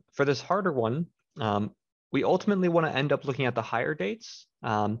 For this harder one, we ultimately want to end up looking at the higher dates,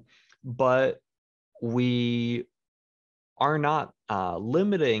 but we are not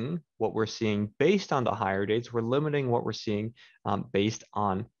limiting what we're seeing based on the higher dates. We're limiting what we're seeing based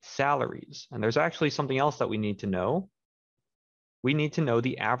on salaries. And there's actually something else that we need to know. We need to know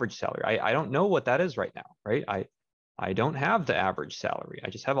the average salary. I don't know what that is right now, right? I don't have the average salary. I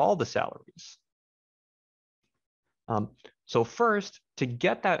just have all the salaries. So first, to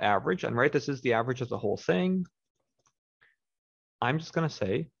get that average, and right, this is the average of the whole thing, I'm just going to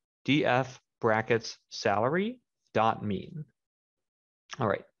say df brackets salary dot mean. All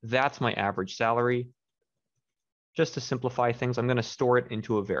right, that's my average salary. Just to simplify things, I'm going to store it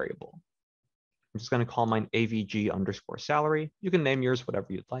into a variable. I'm just going to call mine avg underscore salary. You can name yours whatever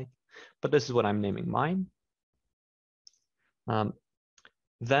you'd like. but this is what I'm naming mine.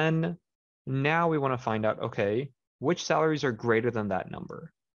 Then now we want to find out, okay, which salaries are greater than that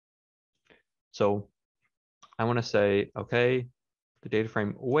number? So I want to say, okay, the data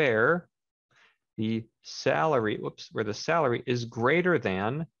frame where the salary, where the salary is greater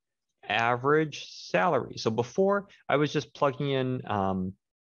than average salary. So before I was just plugging in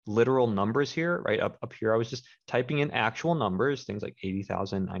literal numbers here, right? Up here, I was just typing in actual numbers, things like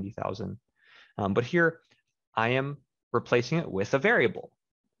 80,000, 90,000. But here I am replacing it with a variable,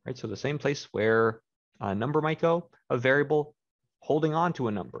 right? So the same place where a number might go, a variable holding on to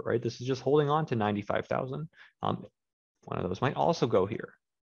a number, right? This is just holding on to 95,000. One of those might also go here.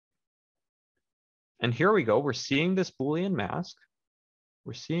 And here we go. We're seeing this Boolean mask.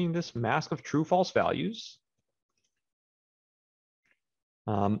 We're seeing this mask of true false values.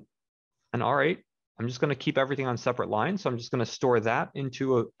 And all right, I'm just going to keep everything on separate lines. So I'm just going to store that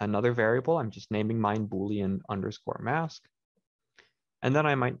into another variable. I'm just naming mine Boolean underscore mask. And then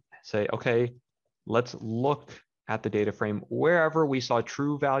I might say, okay, let's look at the data frame wherever we saw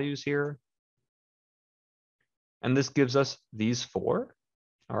true values here. And this gives us these 4.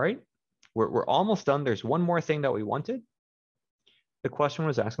 All right, we're almost done. There's one more thing that we wanted. The question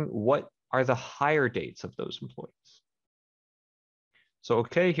was asking, what are the hire dates of those employees? So,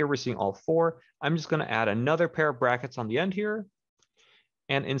 okay, here we're seeing all 4. I'm just going to add another pair of brackets on the end here.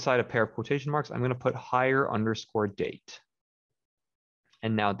 And inside a pair of quotation marks, I'm going to put hire underscore date.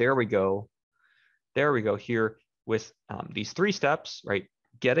 And now there we go. There we go here with these 3 steps, right?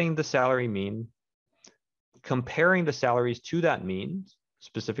 Getting the salary mean, comparing the salaries to that mean,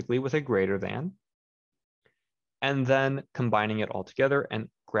 specifically with a greater than, and then combining it all together and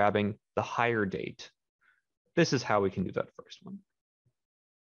grabbing the hire date. This is how we can do that first one.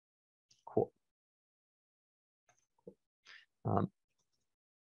 Cool.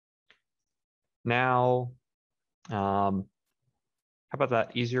 Now, how about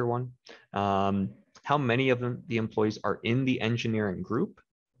that easier one? How many of the employees are in the engineering group?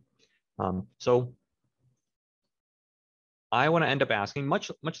 So I want to end up asking,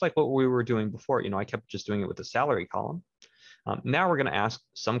 much like what we were doing before, I kept just doing it with the salary column. Now we're going to ask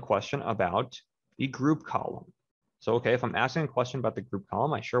some question about the group column. So, okay, if I'm asking a question about the group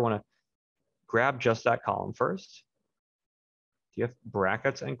column, I sure want to grab just that column first. Do you have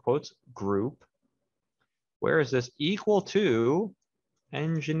brackets and quotes group? Where is this equal to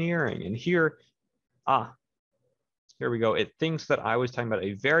engineering? And here, here we go. It thinks that I was talking about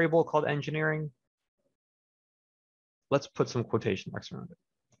a variable called engineering. Let's put some quotation marks around it.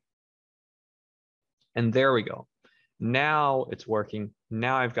 And there we go. Now it's working.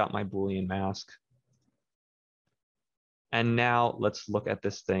 Now I've got my Boolean mask. And now let's look at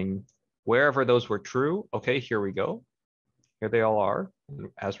this thing. Wherever those were true, okay, here we go. Here they all are.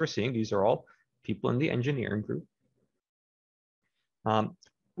 As we're seeing, these are all people in the engineering group.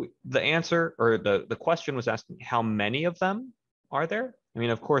 The answer, or the question was asking how many of them are there? I mean,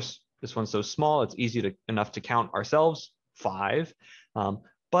 of course, this one's so small, it's easy enough to count ourselves, 5.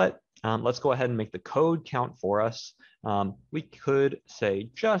 But let's go ahead and make the code count for us. We could say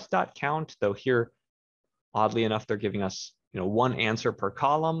just.count, though here, oddly enough, they're giving us 1 answer per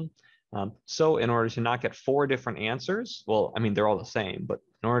column. So in order to not get 4 different answers, well, I mean, they're all the same, but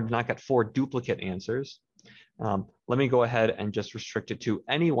in order to not get 4 duplicate answers, let me go ahead and just restrict it to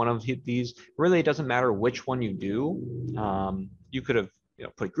any one of these. Really, it doesn't matter which one you do. You could have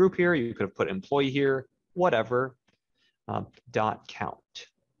put group here, you could have put employee here, whatever, dot count.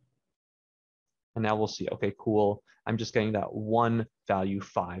 And now we'll see, okay, cool. I'm just getting that one value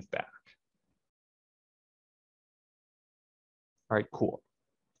 5 back. All right, cool.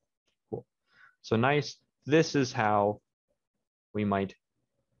 Cool. So nice. This is how we might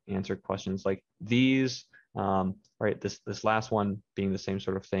answer questions like these. Right, this last one being the same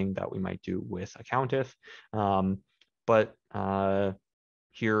sort of thing that we might do with a COUNTIF. But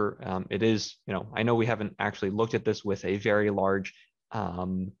here it is, I know we haven't actually looked at this with a very large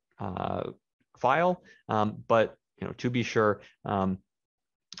file, but to be sure,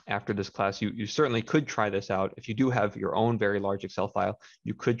 after this class, you certainly could try this out. If you do have your own very large Excel file,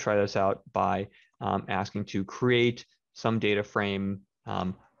 you could try this out by asking to create some data frame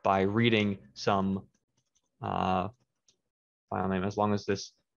by reading some file name, as long as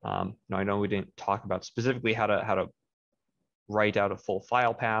this, I know we didn't talk about specifically how to write out a full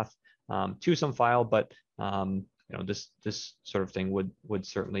file path to some file, but this sort of thing would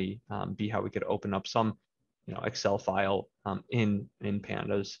certainly be how we could open up some Excel file in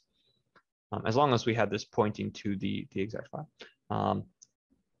Pandas, as long as we had this pointing to the exact file. All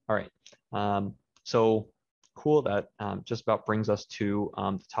right, so cool. That just about brings us to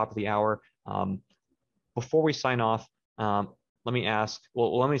the top of the hour. Before we sign off, let me ask,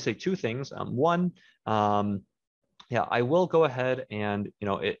 well, let me say two things. One, yeah, I will go ahead and,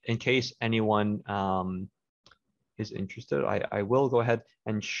 in case anyone is interested, I will go ahead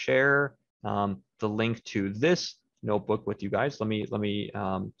and share the link to this notebook with you guys. Let me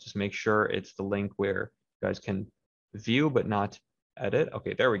just make sure it's the link where you guys can view but not edit.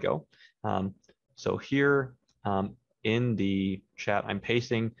 Okay, there we go. So here in the chat, I'm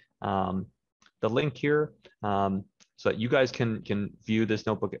pasting the link here so that you guys can view this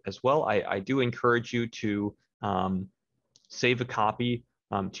notebook as well. I do encourage you to save a copy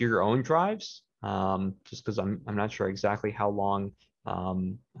to your own drives, just because I'm not sure exactly how long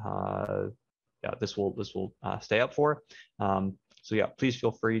yeah, this will stay up for. So yeah, please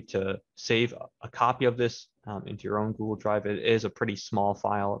feel free to save a copy of this into your own Google Drive. It is a pretty small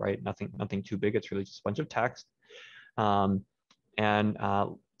file, right? Nothing too big. It's really just a bunch of text. And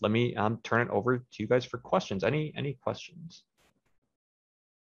let me turn it over to you guys for questions. Any questions?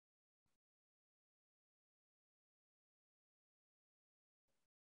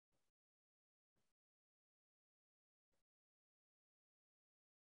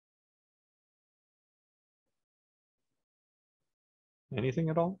 Anything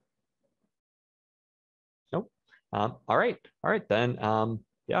at all? Nope. All right then.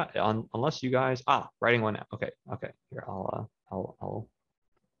 Yeah, unless you guys writing one. Okay. Here, I'll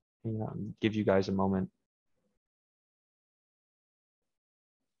give you guys a moment.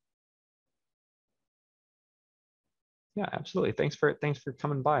 Yeah, absolutely. Thanks for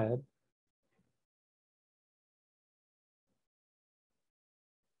coming by, Ed.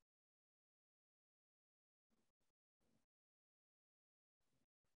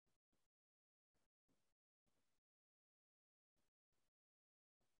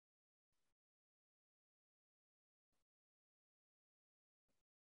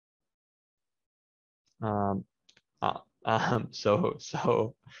 Um, so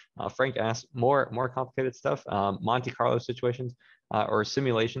Frank asked more complicated stuff, Monte Carlo situations or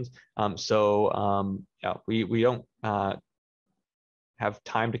simulations. Yeah, we don't have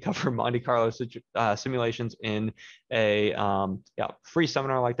time to cover Monte Carlo simulations in a yeah, free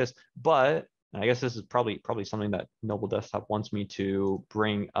seminar like this, but I guess this is probably something that Noble Desktop wants me to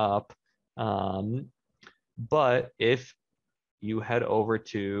bring up. But if you head over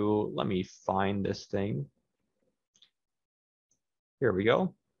to, let me find this thing. Here we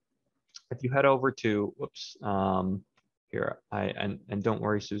go. If you head over to, whoops, here, and don't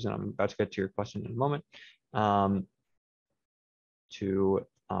worry, Susan, I'm about to get to your question in a moment. To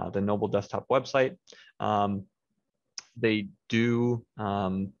the Noble Desktop website. They do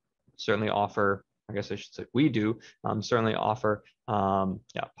certainly offer, I guess I should say we do, certainly offer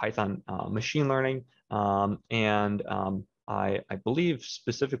yeah, Python machine learning. And I believe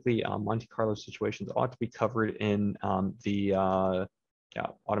specifically Monte Carlo situations ought to be covered in the yeah,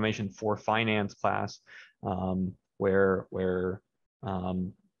 automation for finance class, where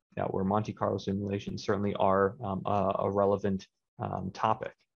yeah, where Monte Carlo simulations certainly are a relevant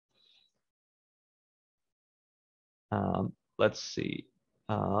topic. Let's see.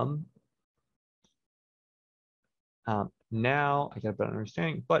 Now I get a better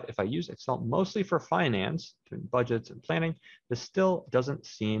understanding, but if I use Excel mostly for finance, doing budgets and planning, this still doesn't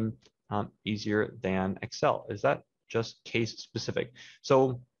seem easier than Excel. Is that just case specific?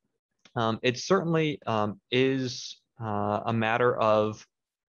 So it certainly is a matter of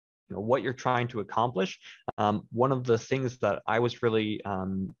what you're trying to accomplish. One of the things that I was really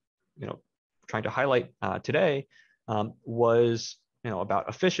trying to highlight today was about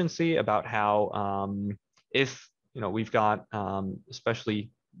efficiency, about how if we've got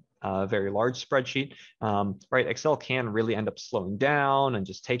especially a very large spreadsheet, right? Excel can really end up slowing down and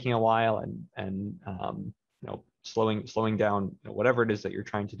just taking a while and slowing down whatever it is that you're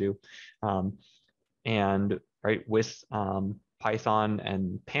trying to do. And right, with Python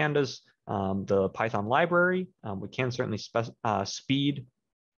and pandas, the Python library, we can certainly speed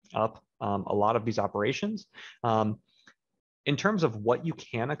up a lot of these operations. In terms of what you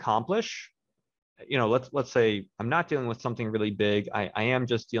can accomplish, let's say I'm not dealing with something really big. I am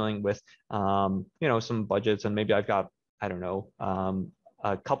just dealing with some budgets, and maybe I've got, I don't know,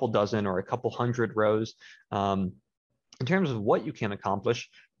 a couple dozen or a couple hundred rows. In terms of what you can accomplish,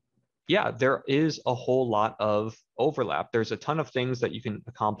 yeah, there is a whole lot of overlap. There's a ton of things that you can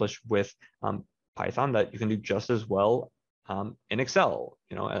accomplish with Python that you can do just as well in Excel,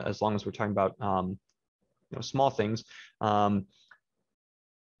 as long as we're talking about small things.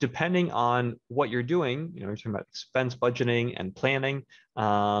 Depending on what you're doing, you're talking about expense budgeting and planning,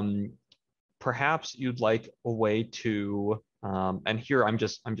 perhaps you'd like a way to, and here I'm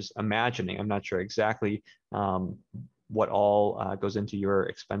just imagining, I'm not sure exactly what all goes into your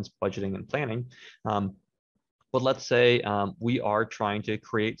expense budgeting and planning. But let's say we are trying to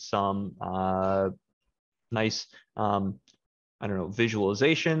create some nice, I don't know,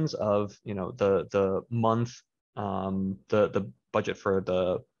 visualizations of, the month, the budget for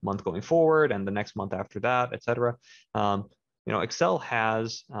the month going forward and the next month after that, et cetera. Excel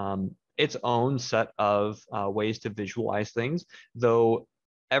has its own set of ways to visualize things, though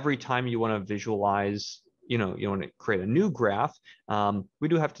every time you want to visualize, you want to create a new graph, we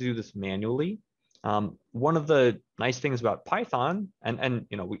do have to do this manually. One of the nice things about Python, and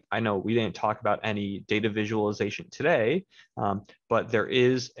I know we didn't talk about any data visualization today, but there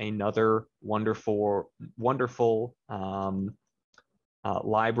is another wonderful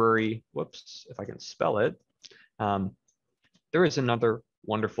library. Whoops, if I can spell it. There is another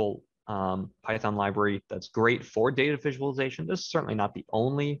wonderful Python library that's great for data visualization. This is certainly not the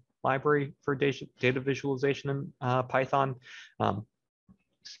only library for data visualization in Python.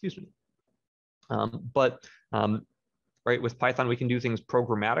 Excuse me. But right, with Python, we can do things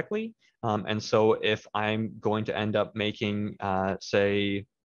programmatically. And so if I'm going to end up making, say,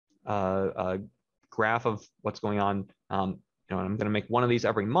 a graph of what's going on, and I'm going to make one of these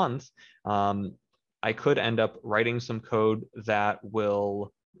every month, I could end up writing some code that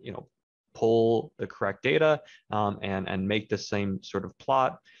will, pull the correct data and make the same sort of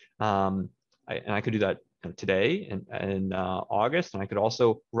plot. And I could do that today in August, and I could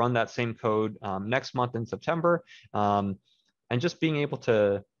also run that same code next month in September, and just being able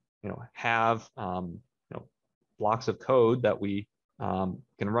to have blocks of code that we can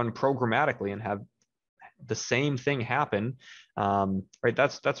run programmatically and have the same thing happen, right?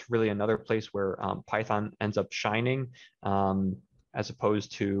 That's really another place where Python ends up shining, as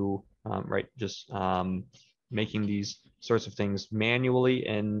opposed to right, just making these sorts of things manually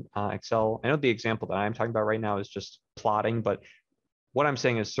in Excel. I know the example that I'm talking about right now is just plotting, but what I'm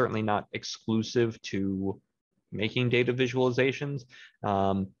saying is certainly not exclusive to making data visualizations.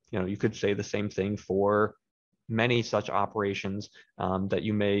 You could say the same thing for many such operations that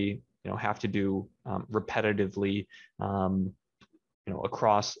you may have to do repetitively,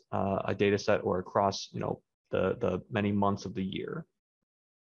 across a data set or across the many months of the year.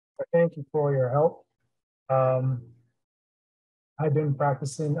 Thank you for your help. I've been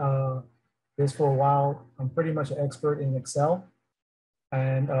practicing this for a while. I'm pretty much an expert in Excel.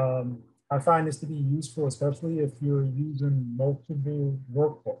 And I find this to be useful, especially if you're using multiple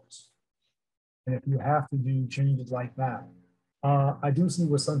workbooks. And if you have to do changes like that. I do see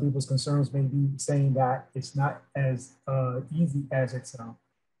what some people's concerns may be, saying that it's not as easy as Excel.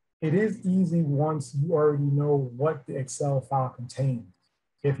 It is easy once you already know what the Excel file contains.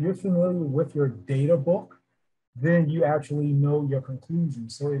 If you're familiar with your data book, then you actually know your conclusion.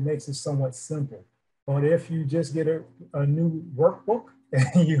 So it makes it somewhat simple. But if you just get a new workbook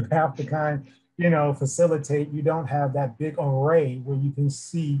and you have to facilitate, you don't have that big array where you can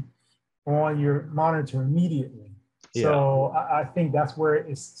see on your monitor immediately. Yeah. So I think that's where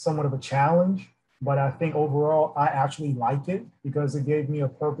it's somewhat of a challenge. But I think overall, I actually like it because it gave me a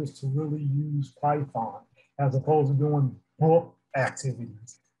purpose to really use Python as opposed to doing book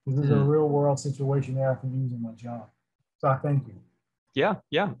activities. This is a real world situation that I can use in my job. So I thank you. Yeah,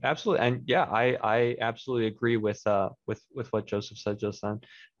 absolutely. And yeah, I absolutely agree with what Joseph said just then.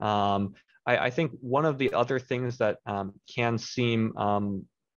 I think one of the other things that can seem a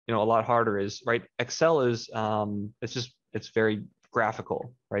lot harder is, right, Excel is it's very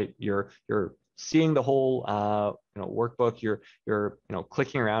graphical, right? You're seeing the whole workbook, you're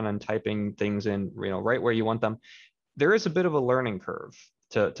clicking around and typing things in right where you want them. There is a bit of a learning curve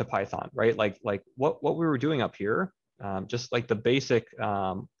to Python, right? Like what we were doing up here, just like the basic,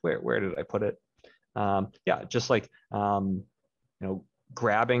 where did I put it? Yeah, just like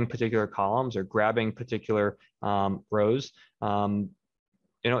grabbing particular columns or grabbing particular rows.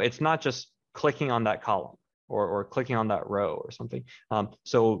 It's not just clicking on that column or clicking on that row or something.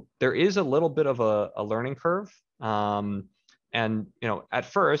 So there is a little bit of a learning curve. And at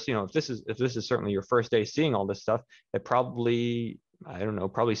first, if this is certainly your first day seeing all this stuff, it probably, I don't know,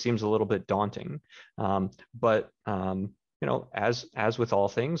 probably seems a little bit daunting. But as with all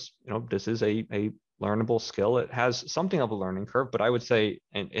things, this is a learnable skill. It has something of a learning curve, but I would say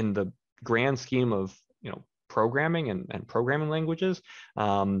in the grand scheme of programming and programming languages,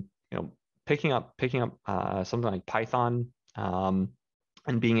 picking up something like Python and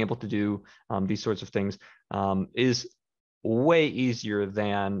being able to do these sorts of things is way easier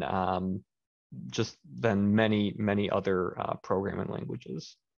than many other programming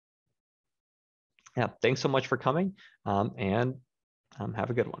languages. Yeah, thanks so much for coming, and have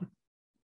a good one.